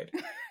terrified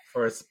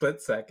for a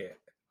split second.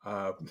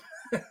 Um,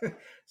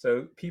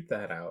 so peep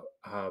that out.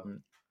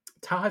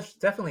 Taj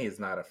definitely is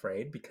not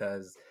afraid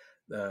because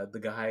the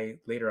guy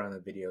later on in the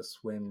video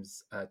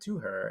swims to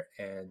her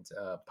and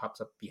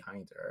pops up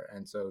behind her,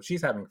 and so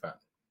she's having fun.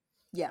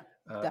 Yeah.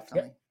 Yeah.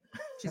 Definitely.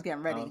 She's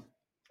getting ready.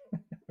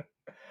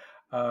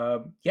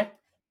 Yeah.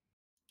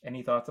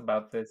 Any thoughts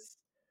about this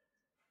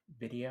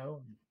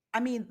video? I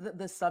mean,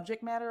 the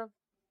subject matter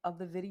of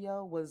the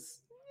video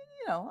was,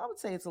 I would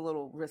say it's a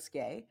little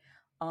risque.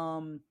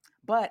 Um,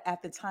 but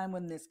at the time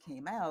when this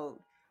came out,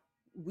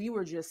 we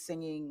were just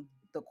singing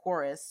the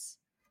chorus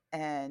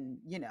and,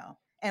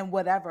 and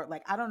whatever.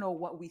 Like, I don't know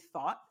what we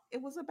thought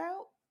it was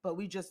about, but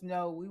we just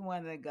know we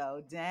wanted to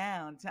go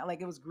downtown.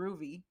 Like, it was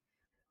groovy.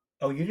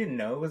 Oh, you didn't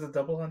know it was a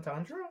double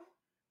entendre?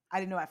 I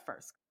didn't know at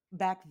first.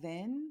 Back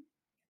then,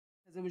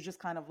 because it was just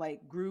kind of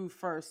like groove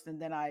first, and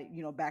then I,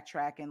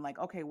 backtrack and like,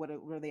 okay, what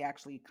are they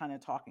actually kind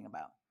of talking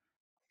about?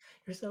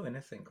 You're so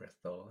innocent,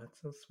 Crystal.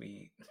 That's so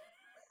sweet.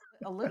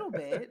 A little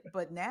bit,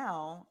 but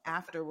now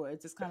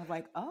afterwards, it's kind of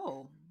like,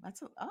 oh,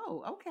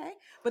 oh, okay.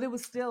 But it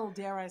was still,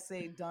 dare I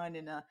say, done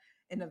in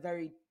a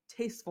very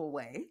tasteful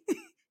way.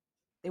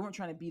 They weren't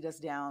trying to beat us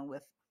down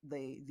with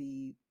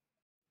the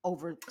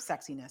over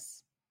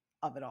sexiness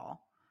of it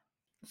all.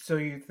 So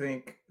you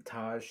think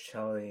Taj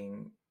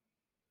telling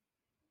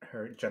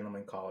her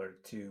gentleman caller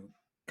to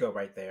go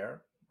right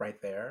there,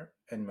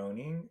 and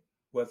moaning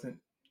wasn't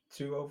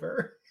too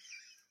over?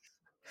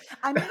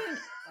 I mean,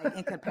 like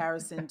in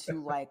comparison to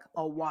like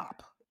a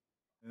WAP,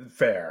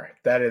 Fair.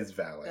 That is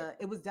valid.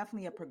 it was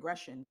definitely a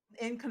progression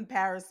in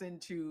comparison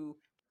to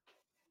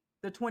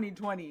the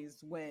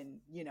 2020s when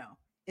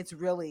it's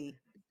really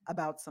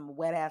about some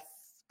wet ass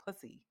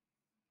pussy.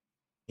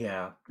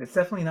 Yeah, it's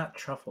definitely not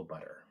truffle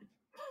butter.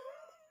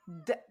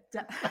 De-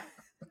 de-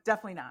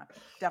 definitely not.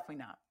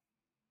 Definitely not.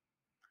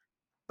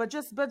 But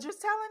just telling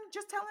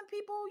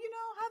people,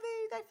 how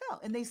they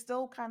felt, and they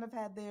still kind of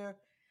had their,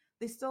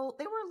 they were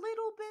a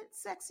little bit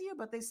sexier,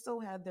 but they still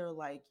had their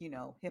like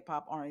hip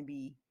hop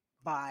R&B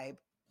vibe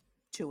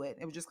to it.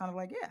 It was just kind of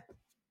like, yeah,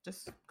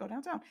 just go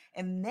downtown.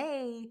 And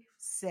they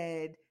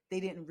said they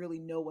didn't really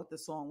know what the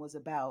song was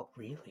about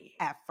Really?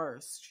 at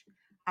first.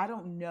 I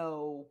don't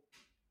know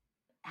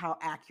how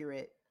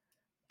accurate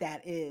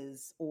that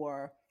is,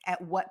 or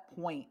at what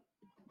point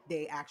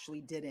they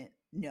actually didn't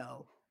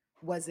know.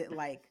 Was it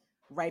like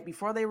right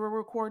before they were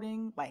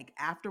recording, like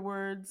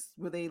afterwards?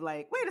 Were they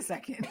like, wait a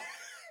second?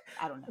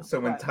 I don't know. So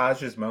when But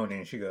Taj is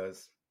moaning, she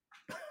goes,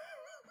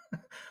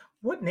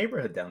 "What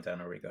neighborhood downtown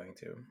are we going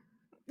to?"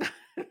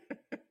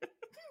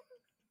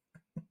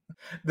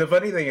 The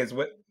funny thing is,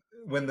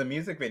 when the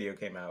music video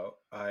came out,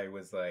 I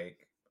was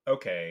like,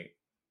 "Okay,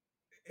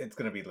 it's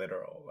gonna be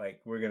literal. Like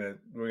we're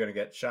gonna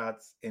get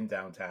shots in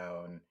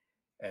downtown."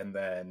 And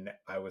then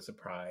I was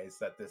surprised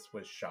that this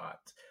was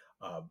shot,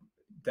 um,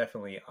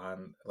 definitely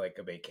on like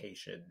a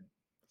vacation,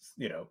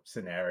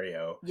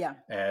 scenario. yeah.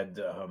 And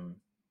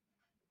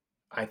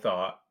I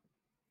thought,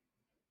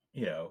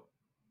 you know,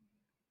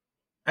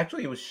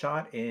 actually it was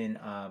shot in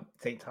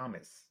St.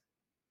 Thomas,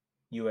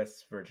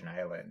 U.S. Virgin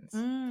Islands.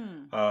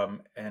 Mm,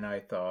 And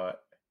I thought,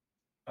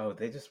 oh,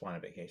 they just want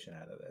a vacation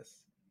out of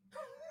this.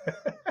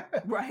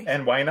 right.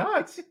 And why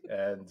not?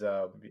 And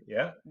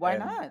yeah, Why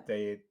and not?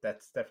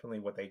 that's definitely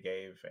what they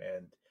gave.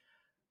 And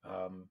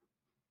um,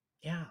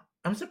 yeah,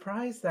 I'm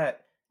surprised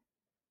that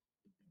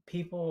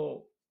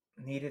people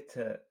needed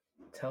to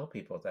tell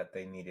people that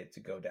they needed to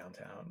go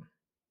downtown.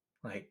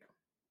 Like,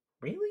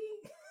 really?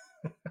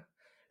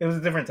 It was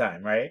a different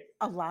time, right?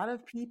 A lot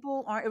of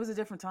people aren't. It was a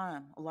different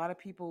time. A lot of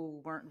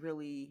people weren't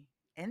really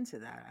into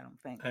that, I don't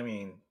think. I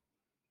mean,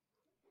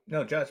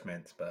 no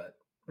judgments, but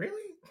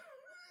really?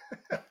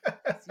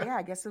 Yeah,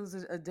 I guess it was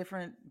a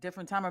different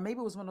time, or maybe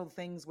it was one of the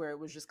things where it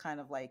was just kind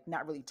of like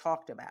not really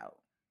talked about,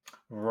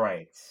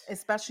 Right.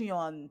 especially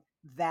on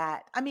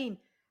that. I mean,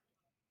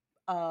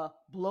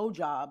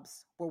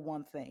 blowjobs were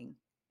one thing,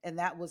 and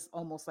that was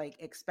almost like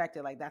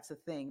expected, like that's a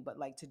thing. But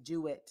like to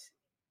do it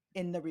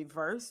in the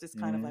reverse, it's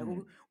kind of like,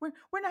 well, Mm.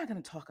 we're not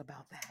going to talk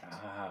about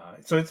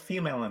that. So it's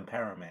female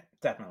empowerment,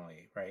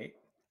 definitely, right?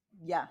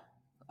 Yeah,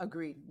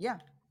 agreed. Yeah,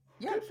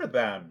 yeah, Good for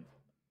them.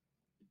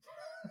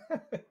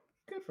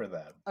 Good for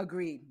them.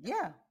 agreed.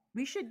 Yeah,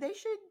 we should. They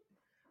should.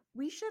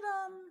 We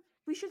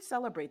should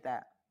celebrate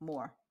that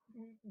more.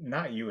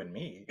 Not you and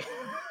me.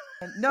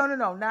 And no, no,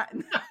 no, not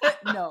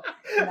no,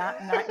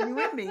 not you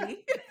and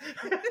me.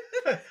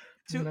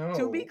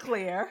 To be No.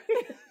 clear.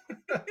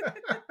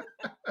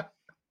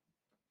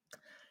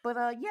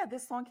 But yeah,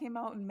 this song came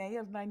out in May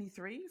of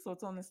 '93, so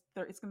it's on this.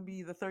 It's going to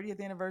be the 30th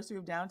anniversary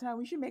of Downtown.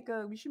 We should make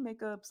a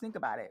think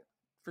about it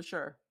for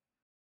sure.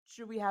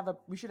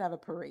 We should have a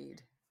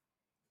parade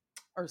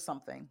or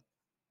something.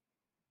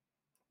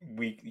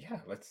 Yeah,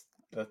 let's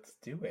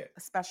do it. A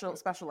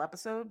special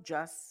episode.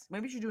 Just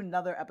maybe we should do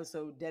another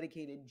episode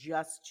dedicated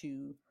just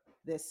to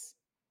this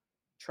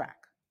track.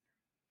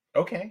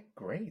 Okay,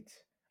 great.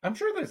 I'm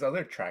sure there's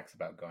other tracks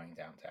about going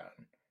downtown.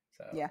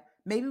 So Yeah,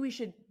 maybe we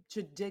should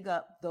dig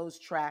up those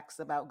tracks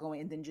about going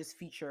and then just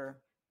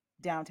feature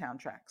downtown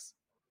tracks.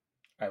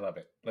 I love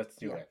it. Let's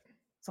do Yeah, it.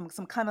 some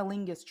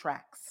cunnilingus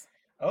tracks.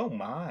 Oh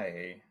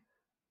my.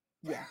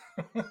 Yeah,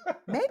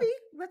 maybe.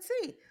 Let's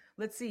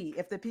see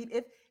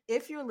if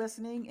if you're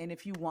listening and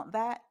if you want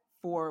that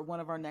for one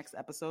of our next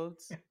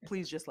episodes,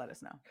 please just let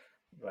us know.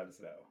 Let us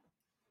know.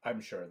 I'm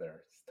sure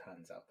there's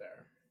tons out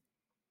there.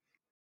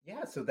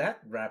 Yeah, so that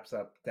wraps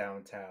up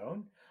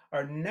downtown.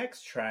 Our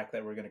next track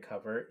that we're going to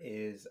cover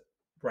is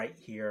right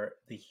here,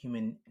 the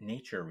Human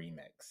Nature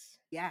remix.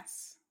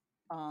 Yes.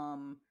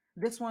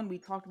 This one we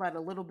talked about a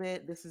little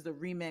bit. This is the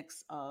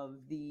remix of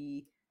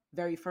the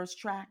very first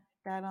track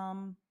that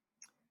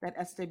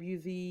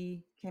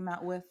SWV came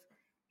out with.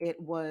 It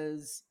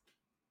was,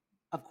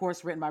 of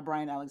course, written by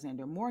Brian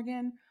Alexander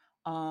Morgan.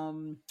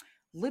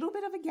 Little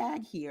bit of a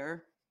gag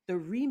here. The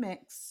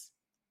remix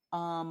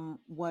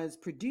was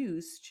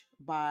produced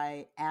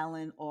by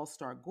Alan All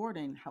Star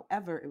Gordon.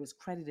 However, it was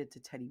credited to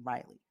Teddy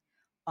Riley.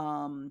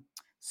 Um,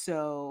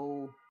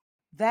 so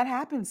that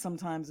happens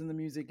sometimes in the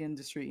music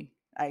industry,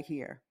 I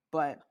hear,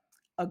 but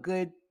a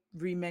good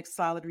remix,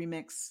 solid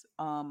remix,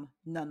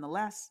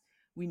 nonetheless.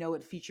 We know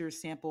it features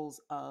samples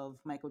of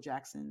Michael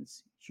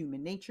Jackson's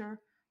Human Nature.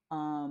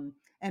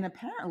 And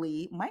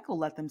apparently, Michael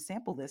let them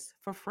sample this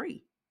for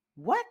free.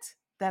 What?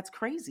 That's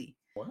crazy.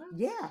 What?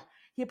 Yeah,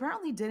 he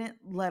apparently didn't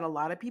let a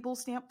lot of people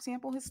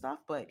sample his stuff,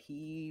 but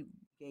he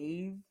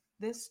gave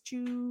this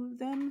to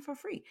them for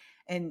free.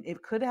 And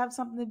it could have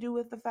something to do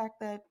with the fact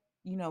that,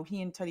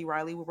 he and Teddy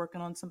Riley were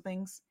working on some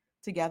things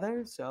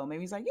together. So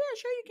maybe he's like, yeah,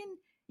 sure, you can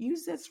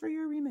use this for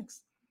your remix.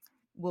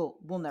 We'll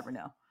never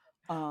know.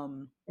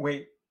 Um,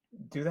 Wait,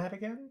 do that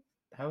again?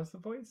 How was the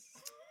voice?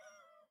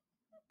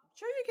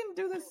 sure, you can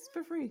do this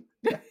for free.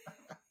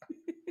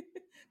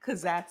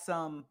 Cause that's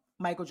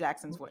Michael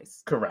Jackson's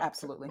voice. Correct.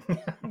 Absolutely.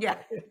 Yeah.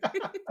 Okay.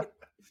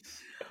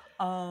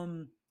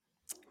 um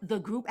the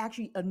group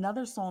actually,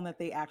 another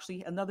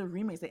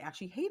remix they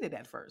actually hated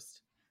at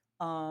first.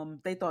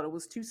 They thought it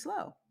was too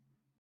slow.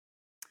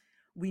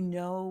 We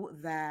know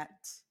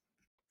that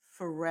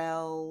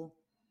Pharrell,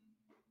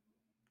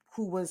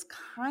 who was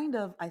kind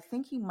of, I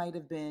think he might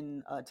have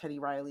been Teddy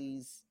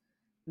Riley's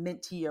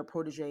mentee or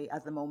protege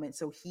at the moment.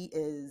 So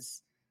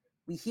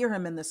we hear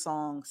him in the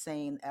song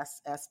saying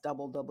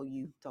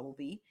SSWW,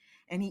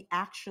 and he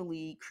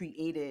actually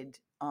created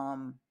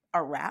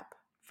a rap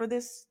for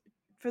this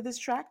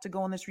track to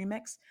go on this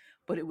remix,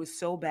 but it was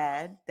so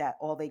bad that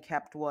all they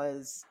kept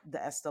was the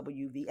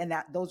SWV, and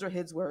that those are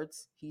his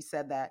words. He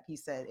said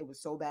it was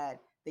so bad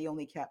they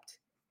only kept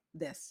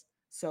this.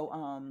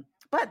 So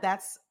but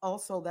that's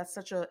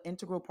such an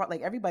integral part.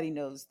 Like everybody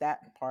knows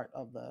that part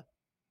of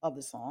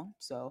the song.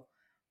 So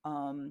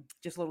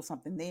just a little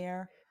something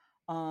there.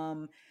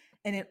 Um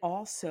and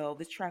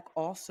this track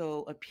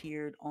also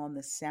appeared on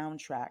the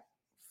soundtrack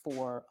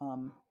for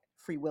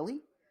Free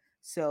Willy.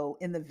 So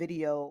in the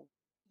video,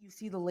 you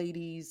see the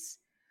ladies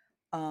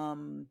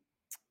um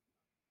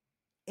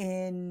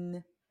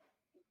in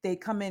they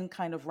come in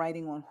kind of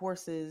riding on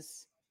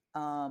horses,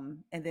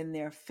 and then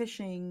they're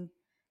fishing,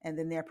 and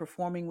then they're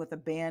performing with a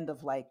band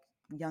of like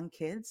young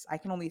kids. I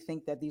can only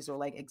think that these are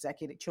like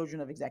executive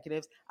children of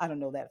executives. I don't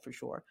know that for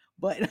sure,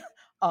 but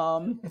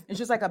it's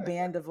just like a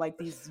band of like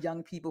these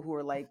young people who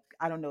are like,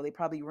 I don't know, they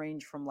probably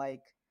range from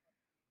like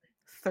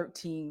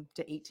 13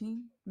 to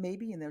 18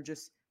 maybe, and they're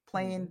just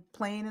Mhm.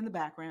 playing in the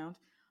background.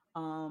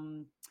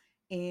 um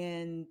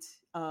and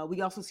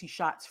we also see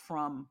shots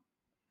from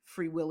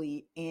Free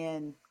Willy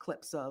and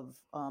clips of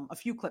a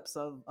few clips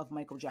of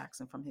Michael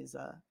Jackson from his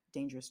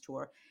Dangerous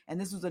tour. And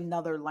this was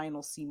another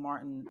Lionel C.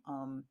 Martin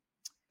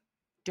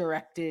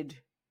directed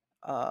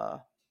uh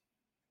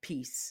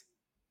piece.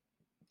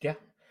 Yeah.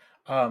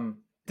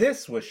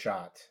 This was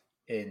shot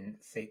in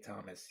St.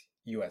 Thomas,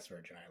 U.S.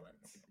 Virgin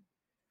Islands.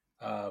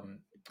 Um,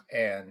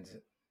 and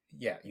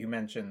yeah, you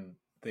mentioned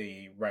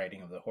the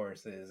riding of the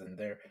horses, and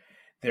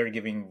they're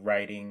giving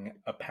riding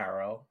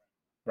apparel,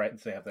 right?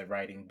 So they have the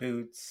riding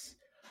boots.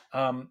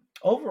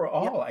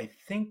 Overall, Yep. I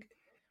think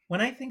when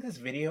I think this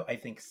video, I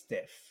think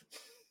stiff.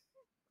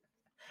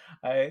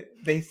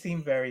 They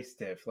seem very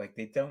stiff, like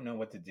they don't know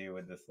what to do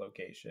with this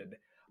location.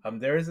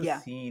 There is a Yeah.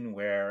 scene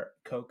where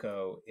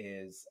Coco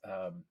is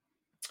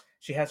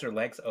she has her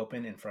legs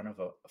open in front of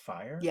a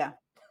fire, Yeah.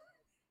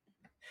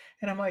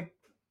 and I'm like,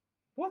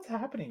 what's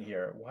happening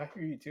here? Why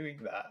are you doing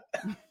that?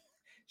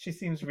 She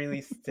seems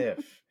really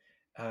stiff.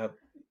 Uh,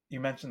 you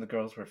mentioned the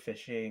girls were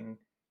fishing.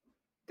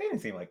 They didn't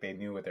seem like they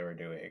knew what they were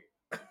doing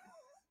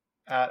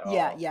at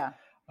Yeah. all. Yeah.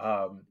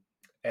 Um,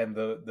 and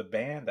the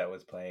band that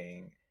was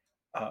playing,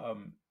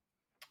 um,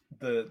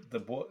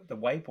 the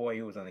white boy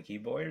who was on the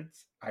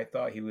keyboards, I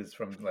thought he was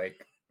from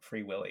like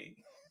Free Willy.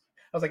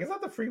 I was like, is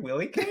that the Free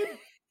Willy kid?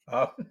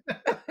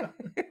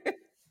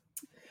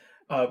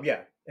 Um,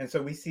 yeah, and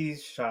so we see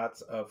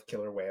shots of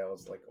killer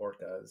whales like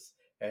orcas,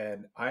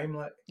 and I'm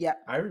like, Yeah.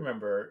 I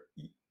remember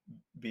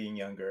being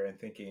younger and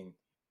thinking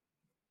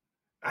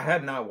I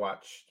had not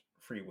watched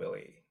Free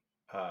Willy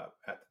at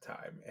the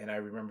time, and I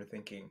remember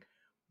thinking,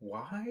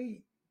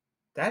 why?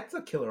 That's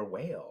a killer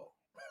whale.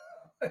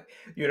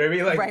 You know what I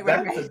mean? Like Right.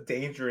 Right. that's Right. a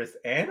dangerous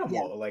Yeah.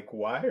 animal. Like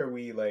why are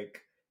we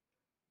like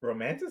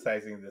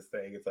romanticizing this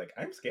thing? It's like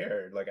I'm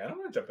scared. Like I don't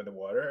want to jump in the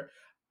water.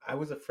 I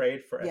was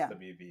afraid for Yeah.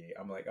 SWV.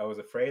 I'm like I was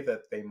afraid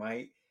that they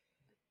might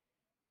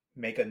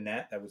make a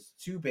net that was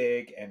too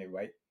big and it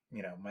might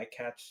might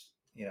catch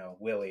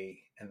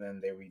Willie, and then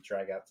they would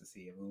drag out to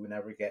sea and we would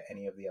never get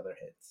any of the other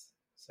hits.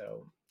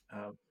 So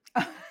um,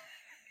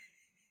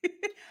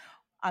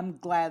 I'm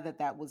glad that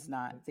that was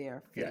not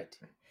their Yeah. fate.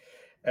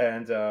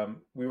 And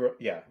we were,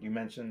 yeah, you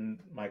mentioned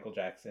Michael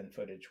Jackson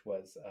footage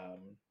was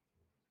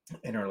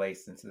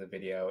interlaced into the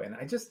video. And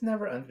I just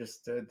never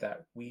understood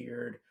that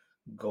weird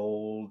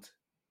gold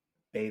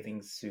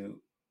bathing suit,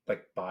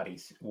 like body,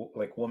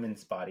 like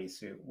woman's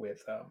bodysuit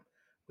with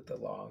the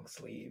long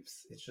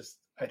sleeves. It's just,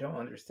 I don't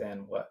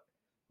understand what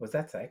was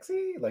that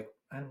sexy? Like,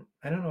 I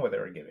don't know what they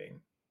were giving.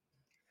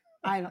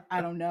 I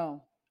don't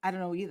know. I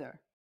don't know either.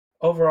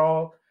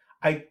 Overall,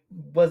 I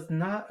was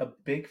not a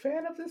big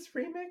fan of this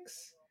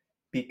remix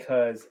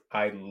because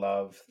I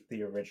love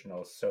the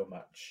original so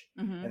much.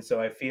 Mm-hmm. And so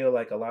I feel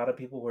like a lot of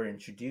people were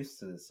introduced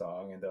to the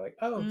song and they're like,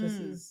 "Oh, this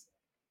Mm. is,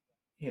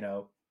 you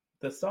know,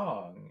 the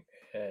song."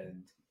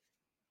 And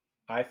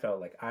I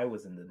felt like I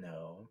was in the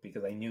know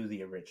because I knew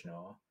the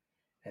original.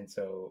 And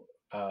so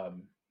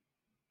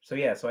so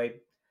yeah, so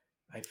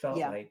I felt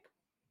Yeah. like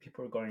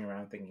people were going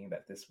around thinking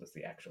that this was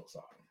the actual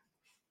song.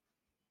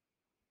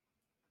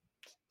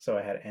 So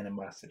I had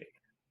animosity.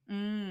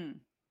 Mm.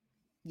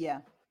 Yeah.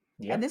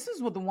 And Yep, this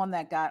is what the one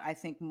that got, I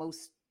think,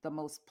 the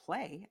most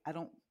play. I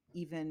don't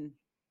even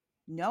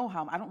know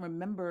how. I don't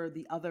remember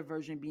the other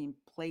version being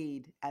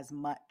played as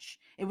much.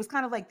 It was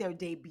kind of like their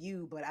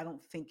debut, but I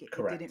don't think it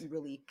correct. didn't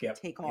really Yep,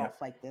 take yep.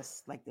 off like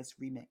this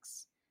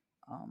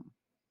um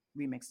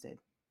remix did.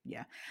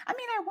 Yeah. I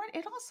mean, I went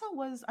it also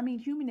was, I mean,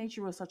 Human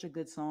Nature was such a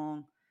good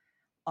song.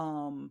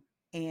 Um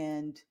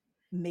and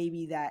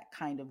maybe that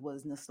kind of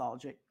was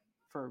nostalgic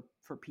for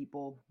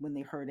people when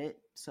they heard it.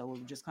 So it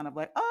was just kind of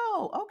like,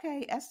 "Oh,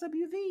 okay,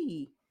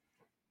 SWV,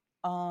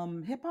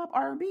 hip hop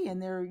R&B,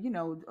 and they're,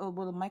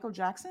 well, Michael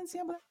Jackson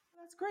sample,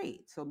 that's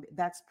great." So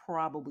that's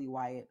probably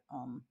why it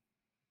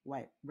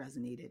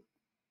resonated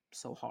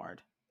so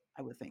hard,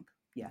 I would think.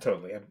 Yeah.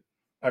 Totally.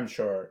 I'm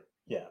sure.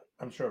 Yeah,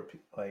 I'm sure.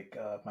 Like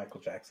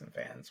Michael Jackson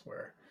fans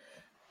were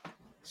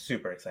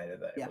super excited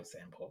that it Yeah. was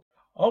sampled.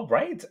 All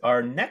right,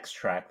 our next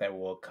track that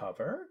we'll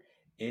cover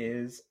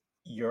is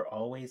 "You're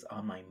Always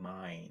on My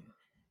Mind,"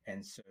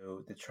 and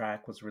so the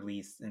track was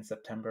released in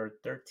September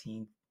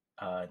 13th,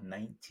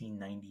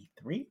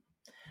 1993.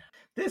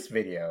 This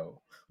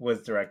video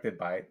was directed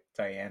by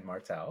Diane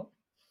Martell.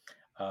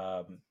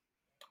 Um,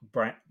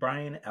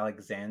 Brian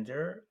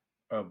Alexander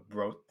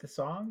wrote the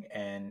song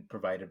and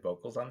provided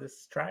vocals on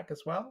this track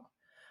as well.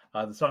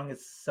 The song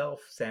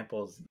itself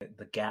samples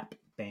the Gap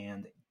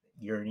band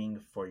 "Yearning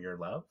for Your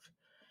Love,"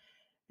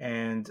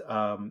 and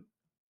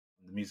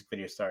the music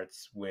video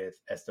starts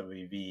with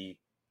SWV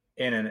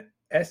in an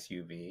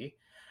SUV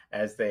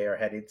as they are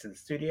heading to the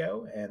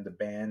studio, and the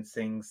band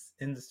sings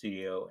in the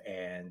studio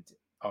and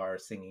are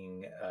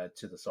singing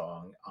to the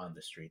song on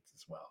the streets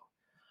as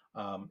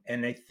well.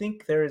 And I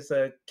think there's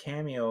a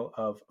cameo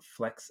of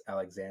Flex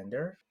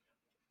Alexander.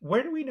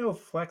 Where do we know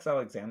Flex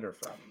Alexander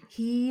from?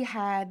 He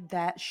had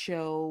that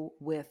show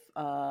with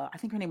I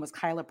think her name was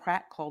Kyla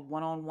Pratt, called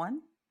One on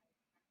One.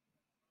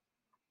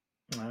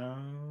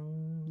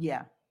 Um,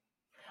 Yeah.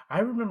 I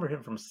remember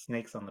him from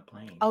Snakes on the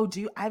Plane. Oh, do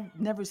you? I've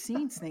never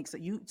seen Snakes.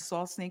 You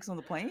saw Snakes on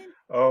the Plane?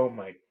 Oh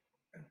my,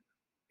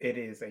 it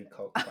is a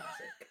cult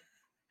classic.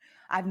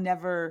 I've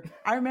never.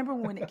 I remember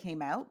when it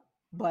came out,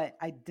 but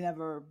I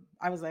never.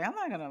 I was like, I'm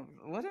not gonna.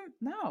 What?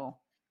 No.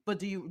 But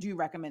do you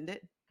recommend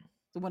it?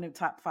 The one of the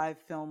top 5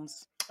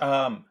 films.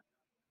 Um,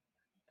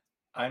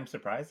 I'm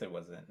surprised it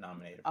wasn't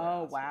nominated for an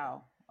Oh Oscar.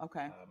 wow.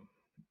 Okay. Um,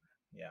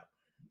 yeah,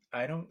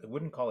 I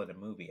wouldn't call it a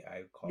movie. I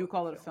would call You it a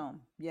call it a film.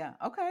 film? Yeah.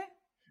 Okay.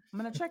 I'm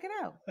gonna check it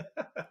out.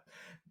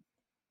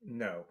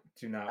 No,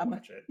 do not I'm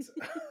gonna, watch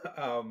it.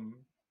 um,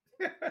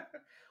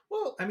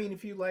 well, I mean,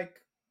 if you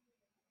like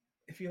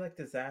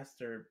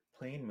disaster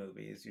plane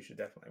movies, you should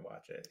definitely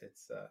watch it.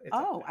 It's up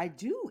oh, I there.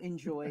 do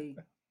enjoy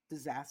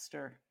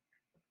disaster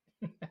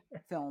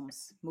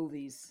films,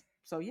 movies.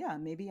 So yeah,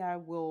 maybe I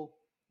will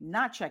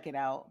not check it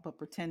out, but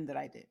pretend that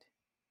I did.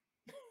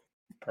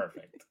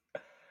 Perfect.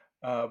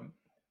 Um,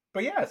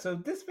 but yeah, so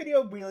this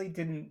video really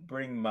didn't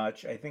bring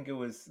much. I think it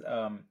was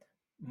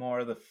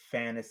more the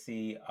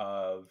fantasy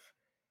of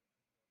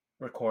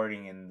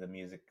recording in the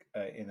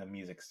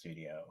music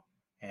studio,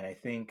 and I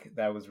think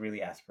that was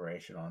really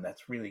aspirational, and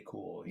that's really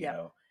cool.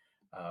 Yep.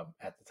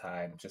 At the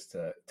time, just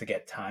to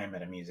get time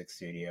at a music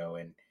studio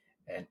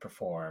and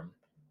perform,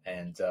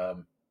 and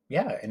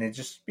yeah, and it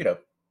just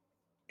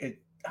it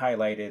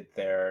highlighted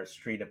their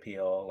street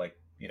appeal. Like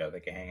they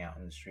can hang out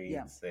in the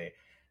Yeah. streets.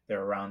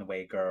 They're around the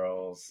way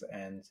girls,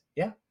 and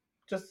yeah,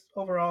 just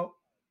overall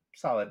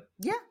solid.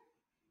 Yeah.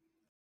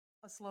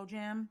 A slow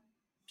jam.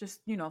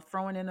 Just,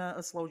 throwing in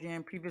a slow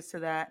jam. Previous to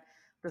that,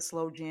 the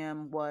slow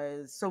jam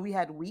was, so we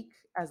had Week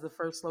as the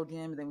first slow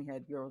jam, and then we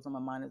had Euros on My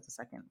Mind as the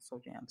second slow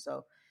jam.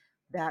 So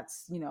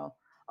that's,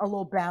 a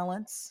little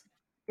balance,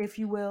 if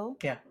you will.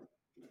 Yeah,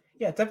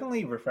 yeah, it's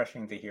definitely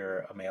refreshing to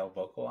hear a male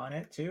vocal on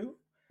it too.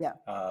 Yeah.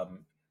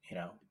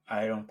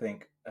 I don't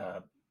think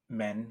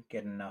men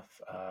get enough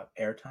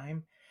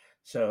airtime,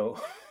 so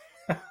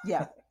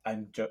Yeah.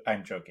 I'm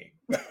joking.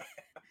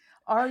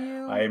 Are I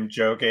you am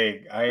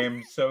joking. I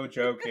am so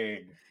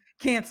joking.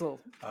 canceled?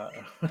 Uh,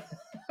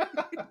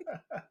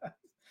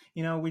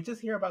 We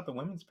just hear about the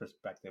women's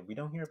perspective. We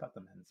don't hear about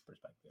the men's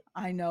perspective.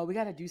 I know we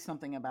got to do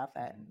something about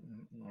that.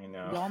 I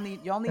know.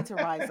 Y'all need to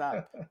rise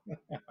up.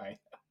 I,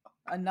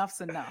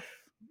 Enough's enough.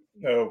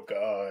 oh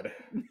God,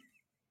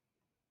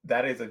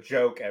 that is a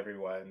joke.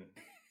 Everyone,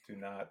 do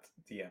not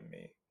DM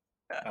me.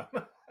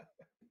 Um,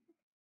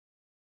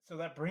 so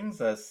that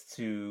brings us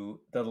to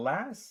the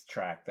last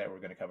track that we're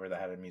going to cover that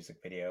had a music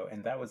video,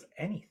 and that was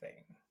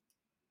Anything.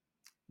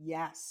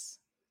 Yes.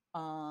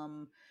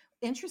 Um,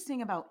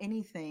 Interesting about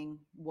anything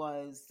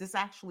was this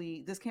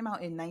came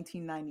out in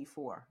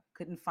 1994.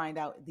 Couldn't find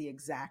out the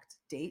exact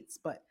dates,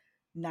 but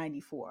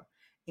 94.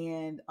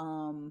 And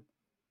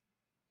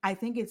I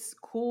think it's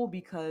cool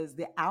because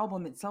the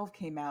album itself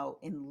came out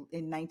in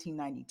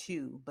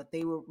 1992, but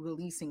they were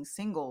releasing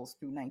singles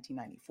through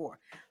 1994.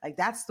 Like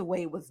that's the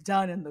way it was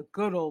done in the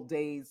good old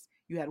days.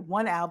 You had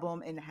one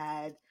album and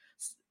had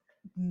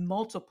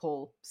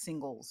multiple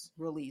singles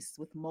released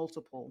with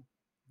multiple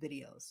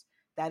videos.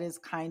 That is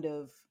kind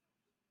of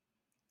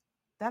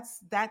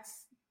that's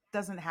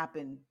doesn't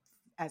happen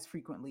as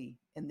frequently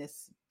in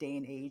this day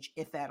and age,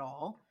 if at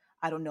all.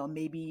 I don't know,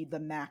 maybe the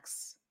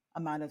max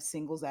amount of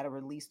singles that are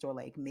released or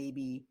like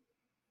maybe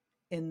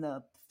in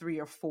the 3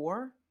 or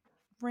 4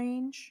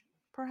 range,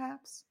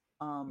 perhaps.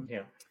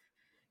 Yeah.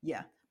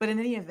 Yeah. But in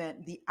any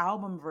event, the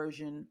album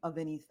version of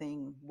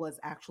Anything was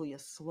actually a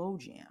slow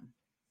jam.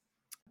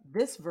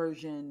 This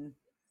version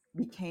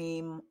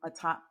became a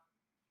top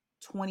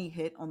 20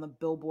 hit on the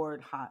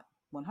Billboard Hot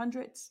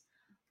 100s.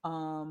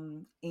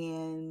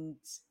 And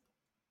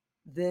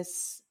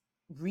this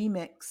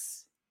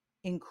remix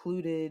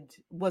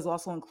was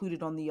also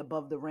included on the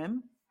Above the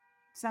Rim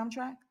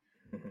soundtrack.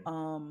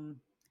 Um,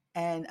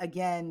 and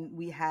again,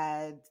 we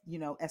had,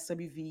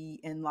 SWV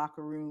in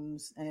locker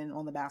rooms and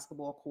on the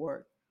basketball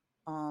court.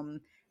 Um,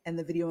 and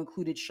the video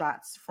included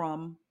shots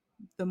from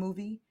the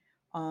movie.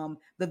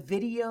 The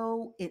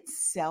video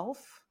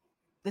itself,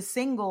 the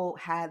single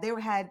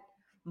had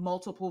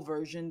multiple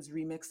versions,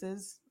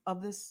 remixes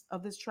of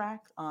this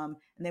track. And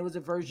there was a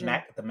version,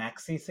 The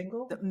maxi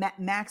single. the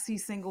maxi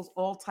singles,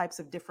 all types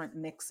of different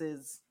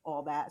mixes,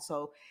 all that.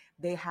 So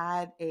they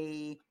had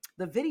the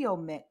video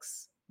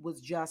mix was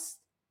just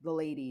the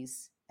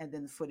ladies and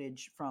then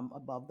footage from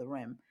Above the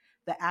Rim.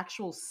 The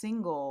actual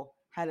single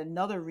had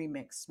another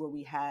remix where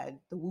we had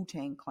the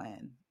Wu-Tang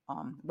Clan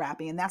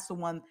rapping, and that's the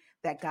one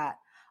that got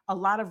a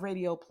lot of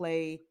radio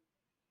play.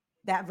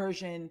 That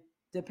version,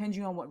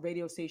 depending on what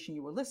radio station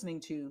you were listening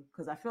to,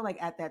 because I feel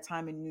like at that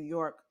time in New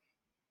York,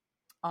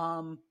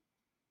 um,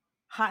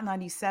 Hot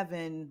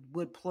 97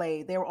 would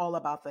play, they were all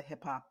about the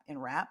hip hop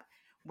and rap.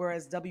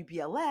 Whereas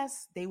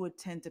WBLS, they would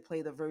tend to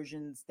play the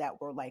versions that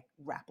were like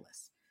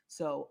rapless.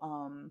 So,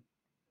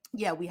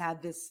 yeah, we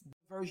had this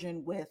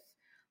version with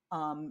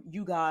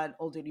You God,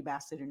 Old Dirty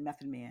Bastard, and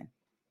Method Man,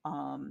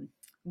 um,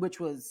 which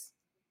was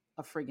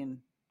a friggin'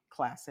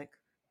 classic.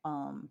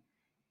 Um,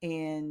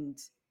 and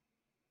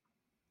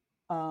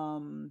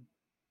um,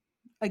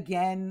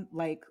 again,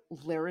 like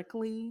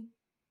lyrically,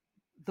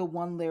 the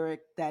one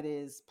lyric that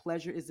is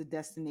pleasure is a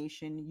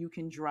destination, you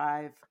can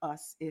drive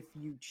us if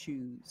you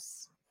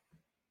choose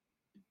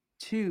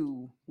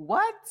to.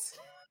 What?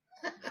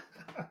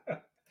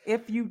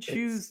 If you it's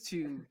choose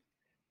to.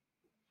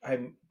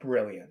 I'm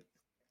brilliant,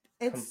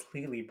 It's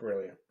completely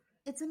brilliant.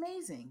 it's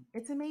amazing.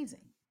 It's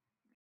amazing.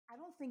 I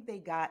don't think they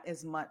got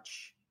as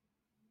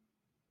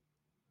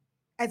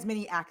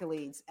many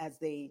accolades as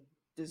they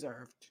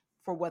deserved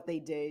for what they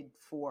did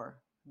for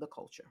the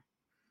culture.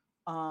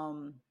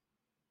 Um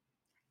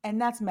and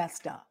that's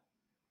messed up.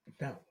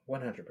 No,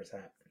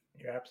 100%.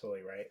 You're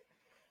absolutely right.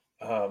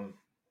 Um,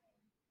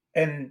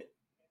 and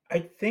I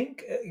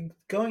think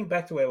going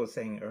back to what I was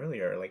saying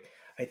earlier, like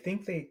I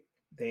think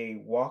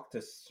they walked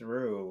us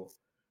through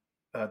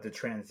the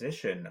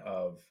transition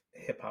of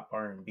hip hop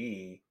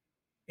R&B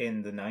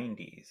in the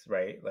 90s,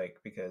 right? Like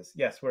because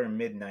yes, we're in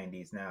mid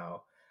 90s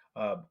now.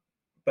 Uh,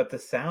 but the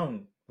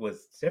sound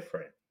was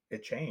different.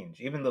 It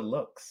changed. Even the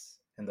looks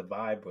and the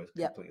vibe was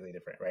Yep. completely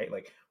different, right?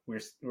 Like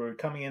we're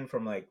coming in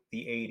from like the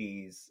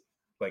 80s,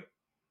 like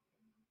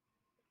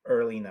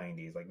early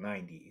 90s, like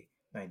 90,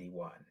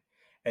 91.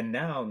 And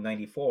now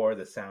 94,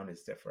 the sound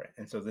is different.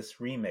 And so this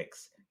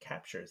remix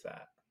captures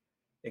that.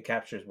 It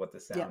captures what the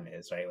Yep. sound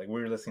is, right? Like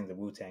we were listening to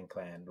Wu-Tang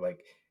Clan.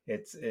 Like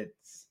it's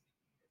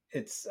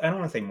I don't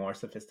want to say more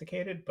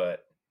sophisticated,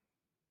 but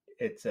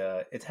it's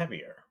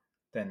heavier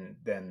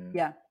than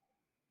Yeah.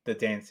 the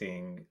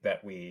dancing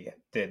that we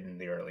did in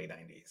the early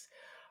 90s.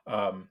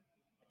 Um,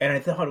 and I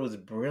thought it was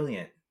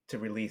brilliant to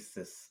release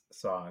this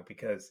song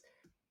because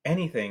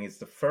Anything is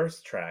the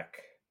first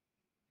track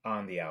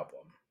on the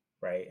album,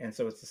 right? And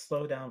so it's a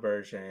slow down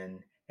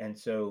version, and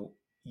so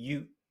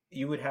you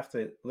you would have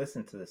to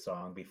listen to the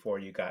song before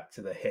you got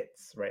to the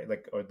hits, right?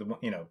 Like or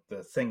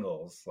the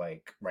singles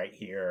like Right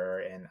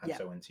Here and I'm Yep.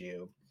 So Into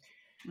You.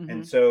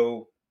 And Mhm.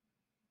 so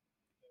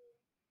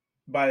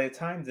by the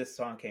time this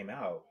song came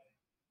out,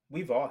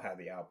 we've all had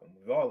the album.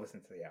 We've all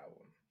listened to the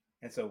album.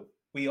 And so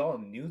we all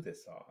knew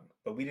this song,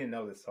 but we didn't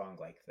know this song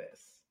like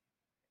this.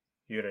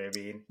 You know what I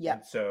mean? And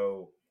Yep.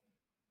 so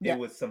it Yep.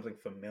 was something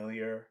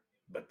familiar.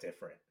 but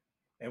different.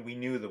 And we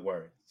knew the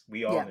words.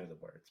 We all Yeah. knew the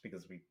words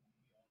because we,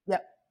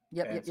 Yep.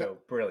 Yep. and Yep. Yep. so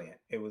brilliant.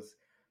 It was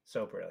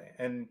so brilliant.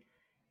 And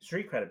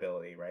street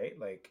credibility, right?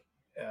 Like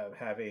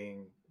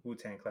having Wu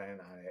Tang Clan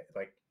on it,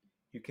 like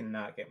you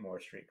cannot get more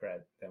street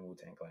cred than Wu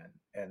Tang Clan.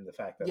 And the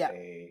fact that Yeah.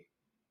 they,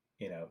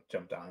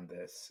 jumped on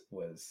this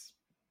was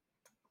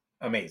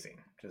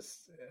amazing.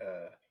 Just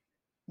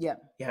Yeah.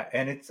 yeah,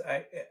 and it's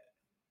I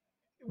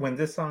when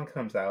this song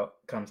comes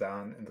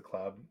on in the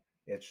club,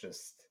 it's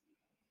just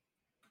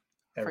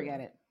Forget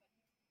everyone it.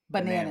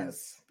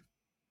 Bananas.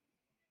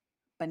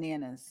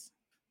 bananas. Bananas.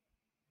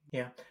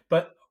 Yeah,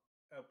 but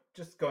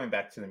just going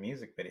back to the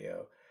music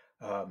video,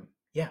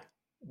 yeah,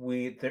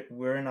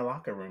 we're in a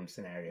locker room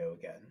scenario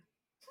again.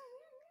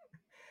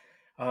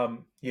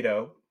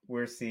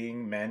 We're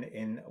seeing men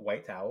in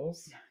white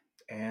towels,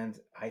 and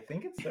I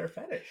think it's their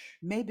fetish,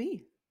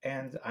 Maybe.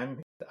 and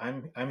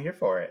I'm here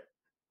for it.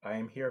 I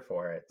am here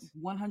for it.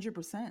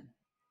 100%.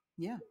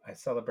 Yeah. I'm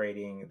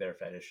celebrating their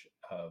fetish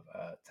of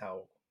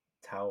towel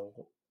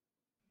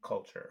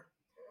culture.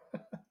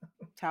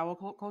 Towel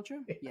culture.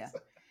 Yeah. Yes,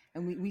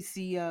 And we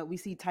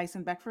see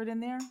Tyson Beckford in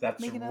there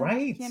that's making a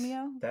right.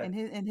 cameo That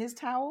in his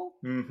towel.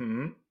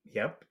 mm-hmm.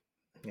 Yep.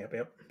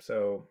 Yep.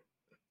 So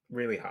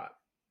really hot.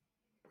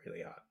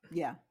 Really hot.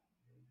 Yeah.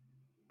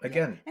 Yeah.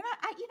 Again, And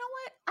you know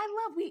what?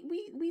 I love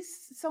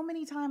so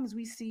many times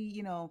we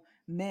see,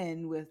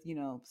 men with,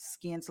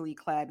 scantily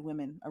clad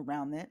women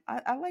around it.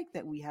 I like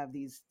that we have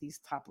these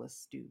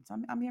topless dudes.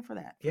 I'm here for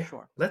that for yeah,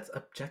 sure. let's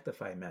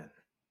objectify men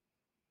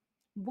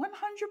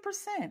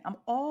 100%. I'm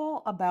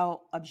all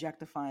about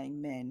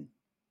objectifying men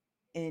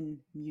in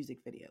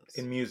music videos.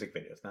 in music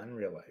videos, not in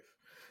real life.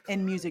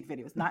 In music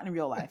videos, not in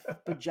real life,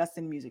 but just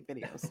in music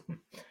videos.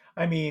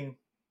 I mean,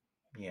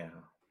 yeah,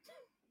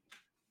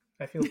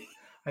 I feel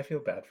I feel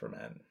bad for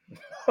men.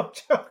 I'm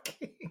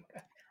joking.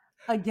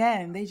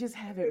 Again, they just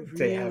have it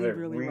They have really, it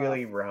really rough.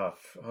 really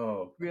rough.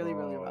 Oh Really,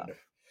 really god.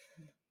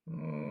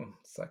 rough.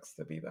 Sucks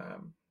to be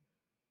them.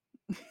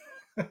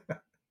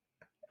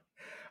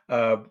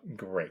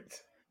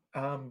 Great.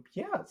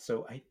 Yeah,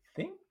 so I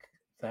think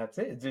that's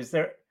it. Is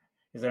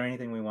there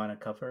anything we want to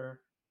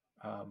cover?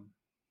 Um,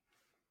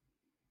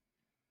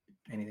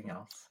 anything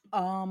else?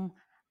 Um,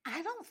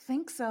 I don't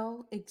think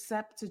so,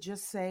 except to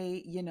just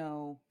say,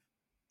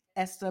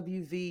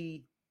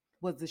 SWV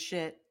was the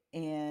shit,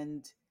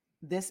 and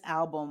this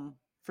album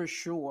for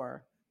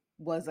sure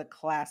was a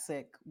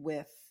classic.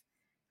 With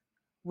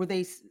were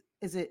they?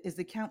 Is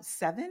the count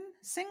 7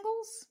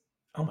 singles?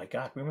 Oh my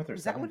god, we went through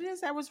Is that what seven it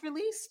is that was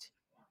released?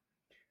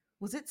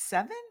 Was it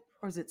 7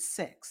 or is it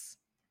 6?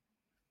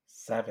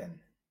 seven.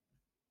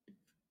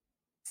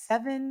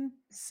 7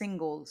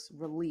 singles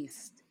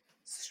released,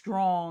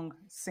 strong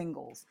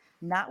singles,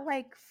 not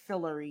like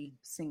fillery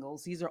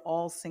singles. These are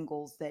all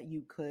singles that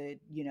you could,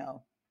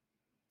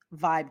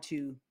 vibe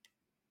to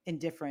in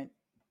different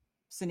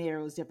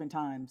scenarios, different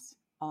times.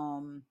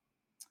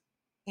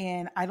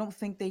 And I don't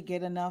think they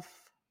get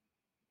enough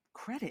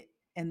credit,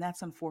 and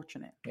that's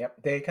unfortunate.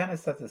 Yep, they kind of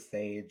set the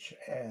stage,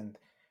 and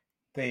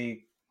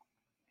they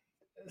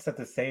set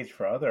the stage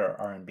for other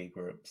R&B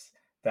groups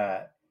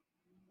that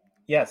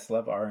yes,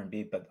 love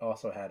R&B, but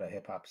also had a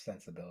hip hop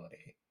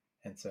sensibility,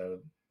 and so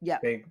Yeah,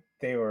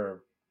 they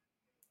were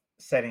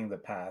setting the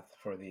path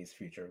for these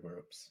future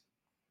groups.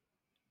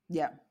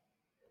 yeah,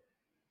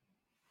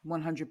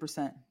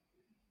 100%.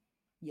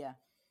 Yeah.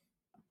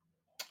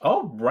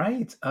 All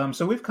right.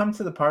 So we've come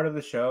to the part of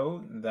the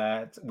show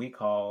that we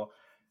call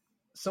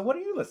So What Are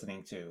You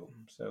Listening to?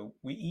 So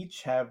we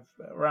each have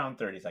around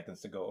 30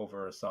 seconds to go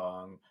over a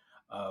song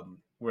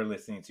we're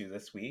listening to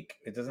this week.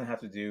 It doesn't have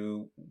to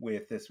do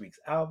with this week's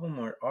album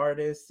or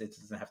artist. It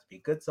doesn't have to be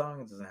a good song.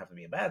 It doesn't have to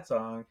be a bad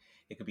song.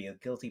 It could be a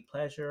guilty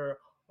pleasure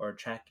or a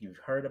track you've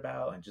heard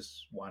about and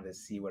just wanted to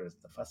see what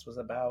the fuss was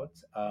about.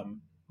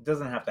 It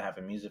doesn't have to have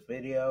a music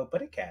video,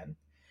 but it can.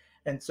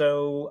 And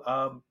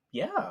so,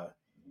 yeah,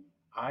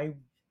 I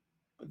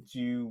do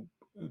you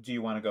do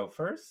you want to go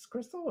first,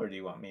 Crystal, or do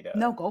you want me to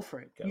No, go for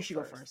it. You go should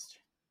go first? first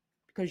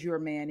because you're a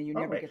man and you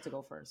All never right. get to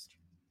go first.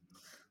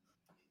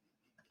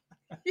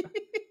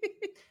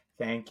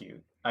 Thank you.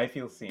 I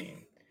feel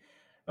seen.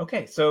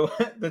 Okay, so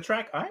the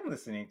track I'm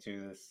listening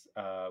to this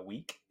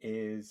week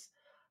is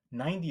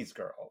 90s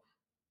Girl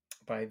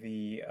by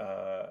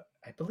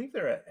I believe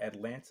they're an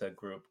Atlanta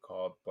group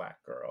called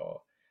Black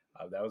Girl.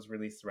 That was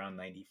released around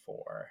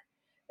 94.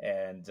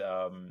 And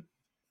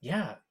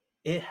yeah,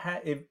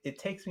 it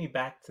takes me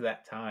back to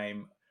that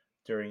time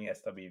during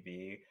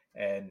SWV,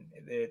 and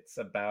it's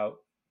about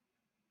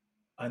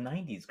a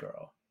 90s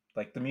girl.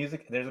 Like the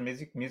music, there's a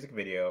music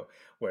video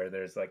where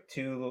there's like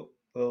two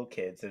little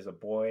kids. There's a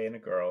boy and a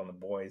girl, and the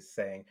boy's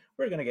saying,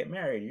 "We're gonna get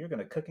married. You're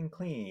gonna cook and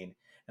clean."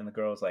 And the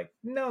girl's like,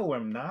 "No,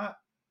 I'm not.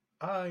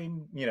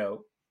 I'm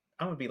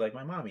gonna be like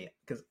my mommy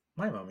because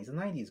my mommy's a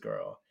 90s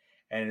girl."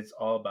 And it's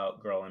all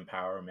about girl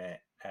empowerment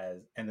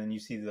and then you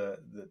see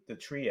the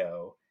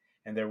trio,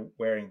 and they're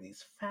wearing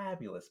these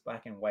fabulous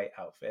black and white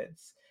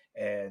outfits,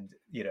 and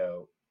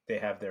they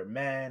have their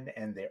men,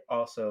 and they're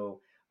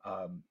also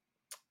um,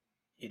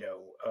 you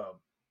know, um,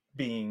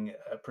 being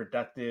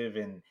productive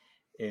in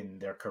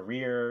their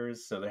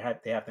careers. So they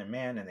have their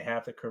men and they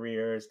have their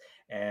careers,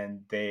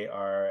 and they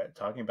are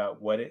talking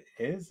about what it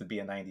is to be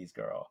a '90s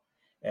girl.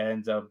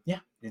 And yeah,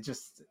 it's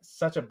just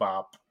such a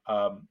bop.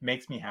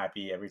 Makes me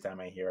happy every time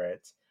I hear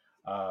it.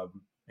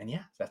 And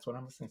yeah, that's what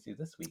I'm listening to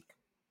this week.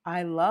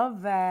 I love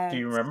Do that.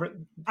 you remember?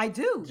 I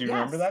do. Do you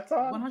remember Yes. that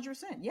song?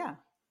 100%. Yeah.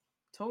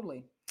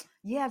 Totally.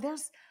 Yeah,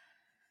 there's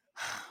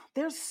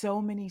so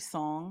many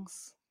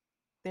songs.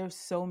 There's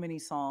so many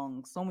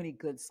songs, so many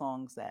good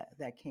songs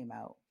that came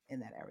out in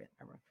that era.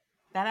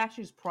 That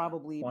actually is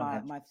probably One my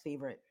hundred. my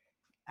favorite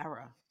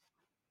era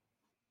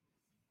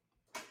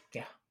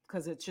Yeah.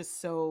 because it's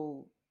just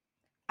so,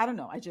 I don't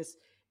know,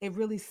 it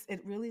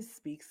really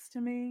speaks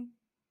to me.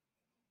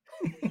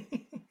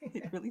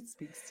 It really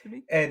speaks to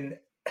me. And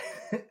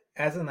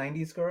as a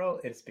 '90s girl,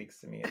 it speaks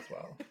to me as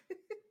well.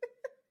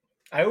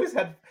 I always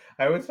had,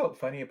 I always felt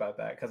funny about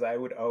that because I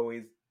would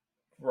always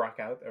rock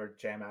out or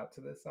jam out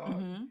to this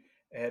song,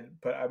 Hmm.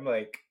 and but I'm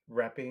like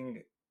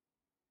repping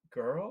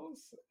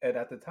girls, and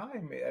at the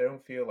time, I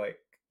don't feel like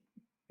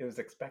it was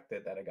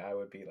expected that a guy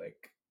would be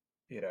like,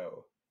 you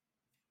know,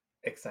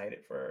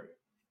 excited for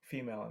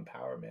female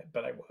empowerment,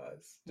 but I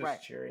was Right.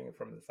 just cheering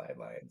from the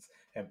sidelines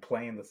and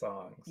playing the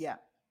songs. Yeah.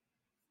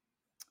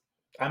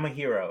 I'm a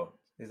hero.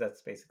 Is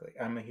that's basically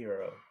I'm a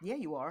hero. Yeah,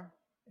 you are.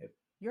 If,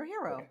 You're a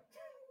hero.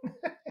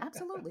 okay.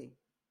 Absolutely.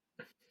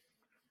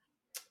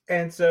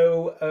 And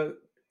so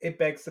it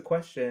begs the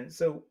question.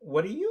 So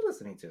what are you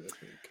listening to this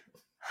week?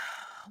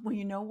 Well,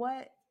 you know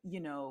what?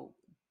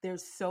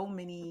 There's so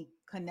many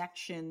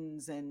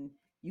connections, and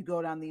you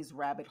go down these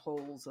rabbit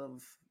holes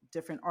of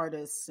different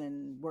artists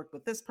and work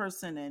with this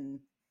person and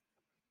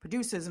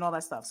producers and all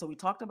that stuff. So we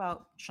talked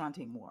about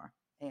Shantae Moore,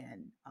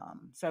 and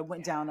so I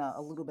went down a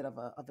Yes. little bit of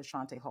a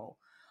Shantae hole.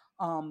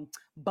 Um,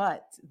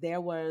 but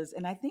there was,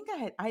 and I think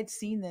I had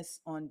seen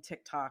this on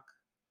TikTok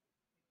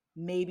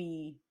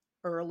maybe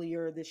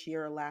earlier this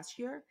year or last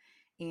year,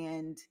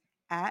 and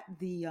at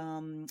the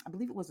I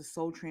believe it was the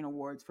Soul Train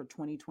Awards for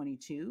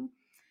 2022,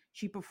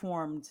 she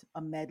performed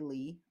a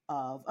medley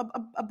of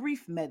a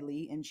brief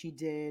medley, and she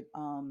did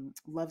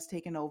Love's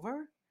Taken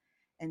Over,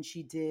 and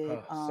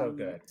Oh, so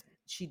good.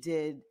 she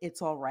did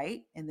It's All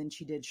Right, and then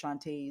she did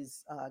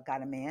Shantae's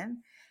Got a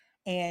Man.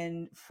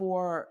 And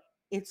for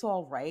It's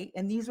All Right,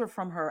 and these were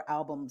from her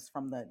albums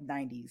from the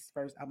 90s,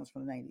 first albums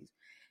from the 90s.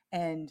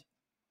 And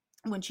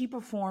when she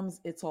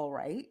performs It's All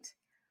Right,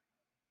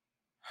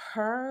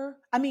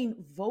 I mean,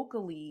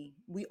 vocally,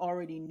 we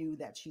already knew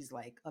that she's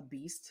like a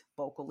beast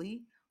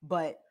vocally,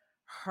 but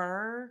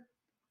her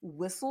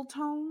whistle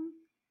tone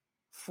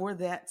for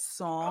that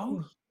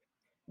song Oh,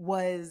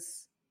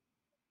 was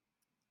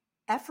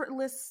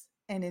effortless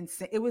and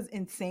insane. It was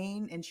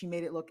insane, and she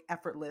made it look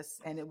effortless.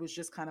 And it was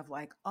just kind of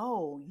like,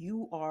 oh,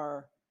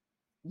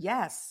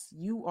 yes,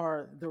 you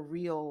are the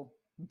real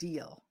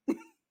deal.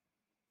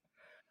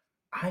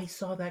 I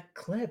saw that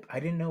clip. I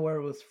didn't know where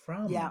it was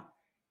Yeah,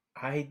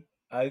 from.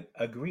 I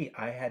agree.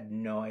 I had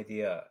no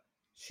idea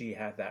she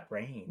had that yeah,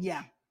 range.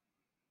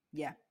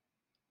 yeah.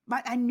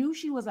 But I knew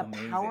she was a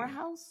Amazing.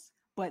 powerhouse,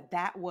 but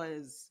that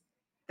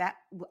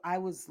I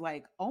was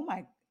like, oh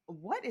my,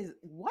 what is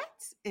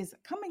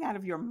coming out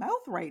of your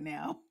mouth right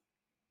now?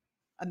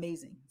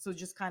 Amazing. So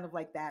just kind of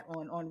like that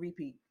on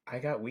repeat. I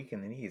got weak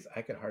in the knees.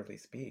 I could hardly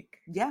speak.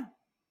 Yeah,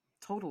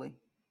 totally.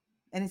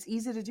 And it's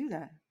easy to do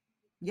that.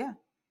 Yeah,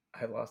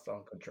 I lost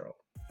all control.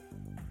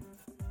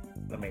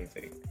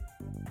 Amazing.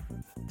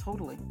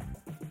 totally.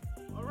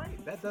 All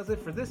right, that does it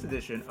for this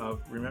edition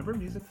of Remember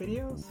Music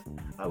Videos.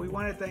 We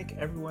want to thank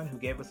everyone who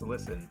gave us a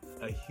listen.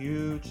 A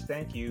huge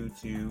thank you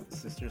to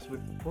Sisters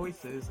with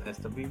Voices,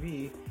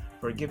 SWV,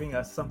 for giving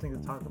us something to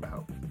talk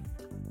about.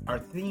 Our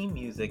theme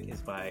music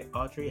is by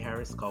Audrey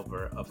Harris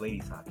Culver of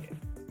Lady Socket.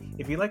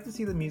 If you'd like to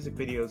see the music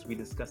videos we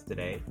discussed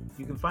today,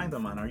 you can find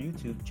them on our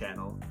YouTube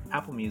channel,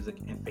 Apple Music,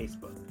 and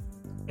Facebook.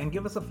 And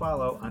give us a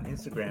follow on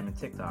Instagram and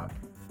TikTok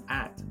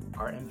at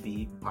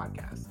RMV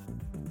Podcast.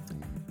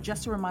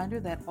 Just a reminder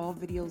that all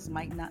videos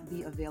might not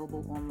be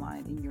available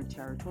online in your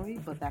territory,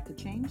 but that could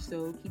change,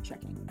 so keep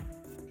checking.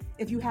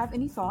 If you have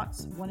any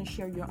thoughts, want to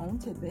share your own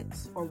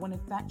tidbits, or want to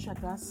fact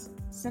check us,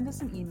 send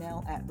us an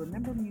email at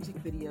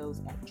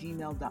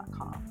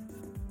remembermusicvideos@gmail.com.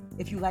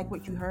 If you like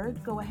what you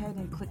heard, go ahead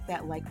and click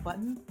that like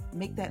button,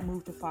 make that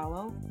move to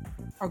follow,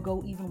 or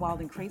go even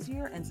wild and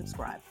crazier and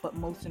subscribe. But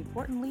most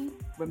importantly,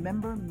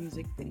 remember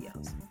music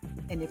videos.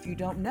 And if you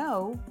don't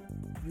know,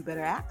 you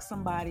better ask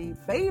somebody,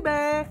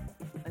 baby.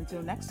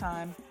 Until next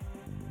time,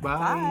 Bye.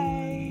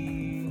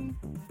 bye.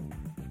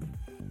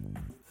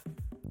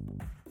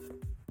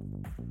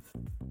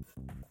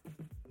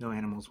 No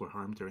animals were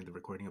harmed during the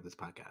recording of this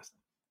podcast.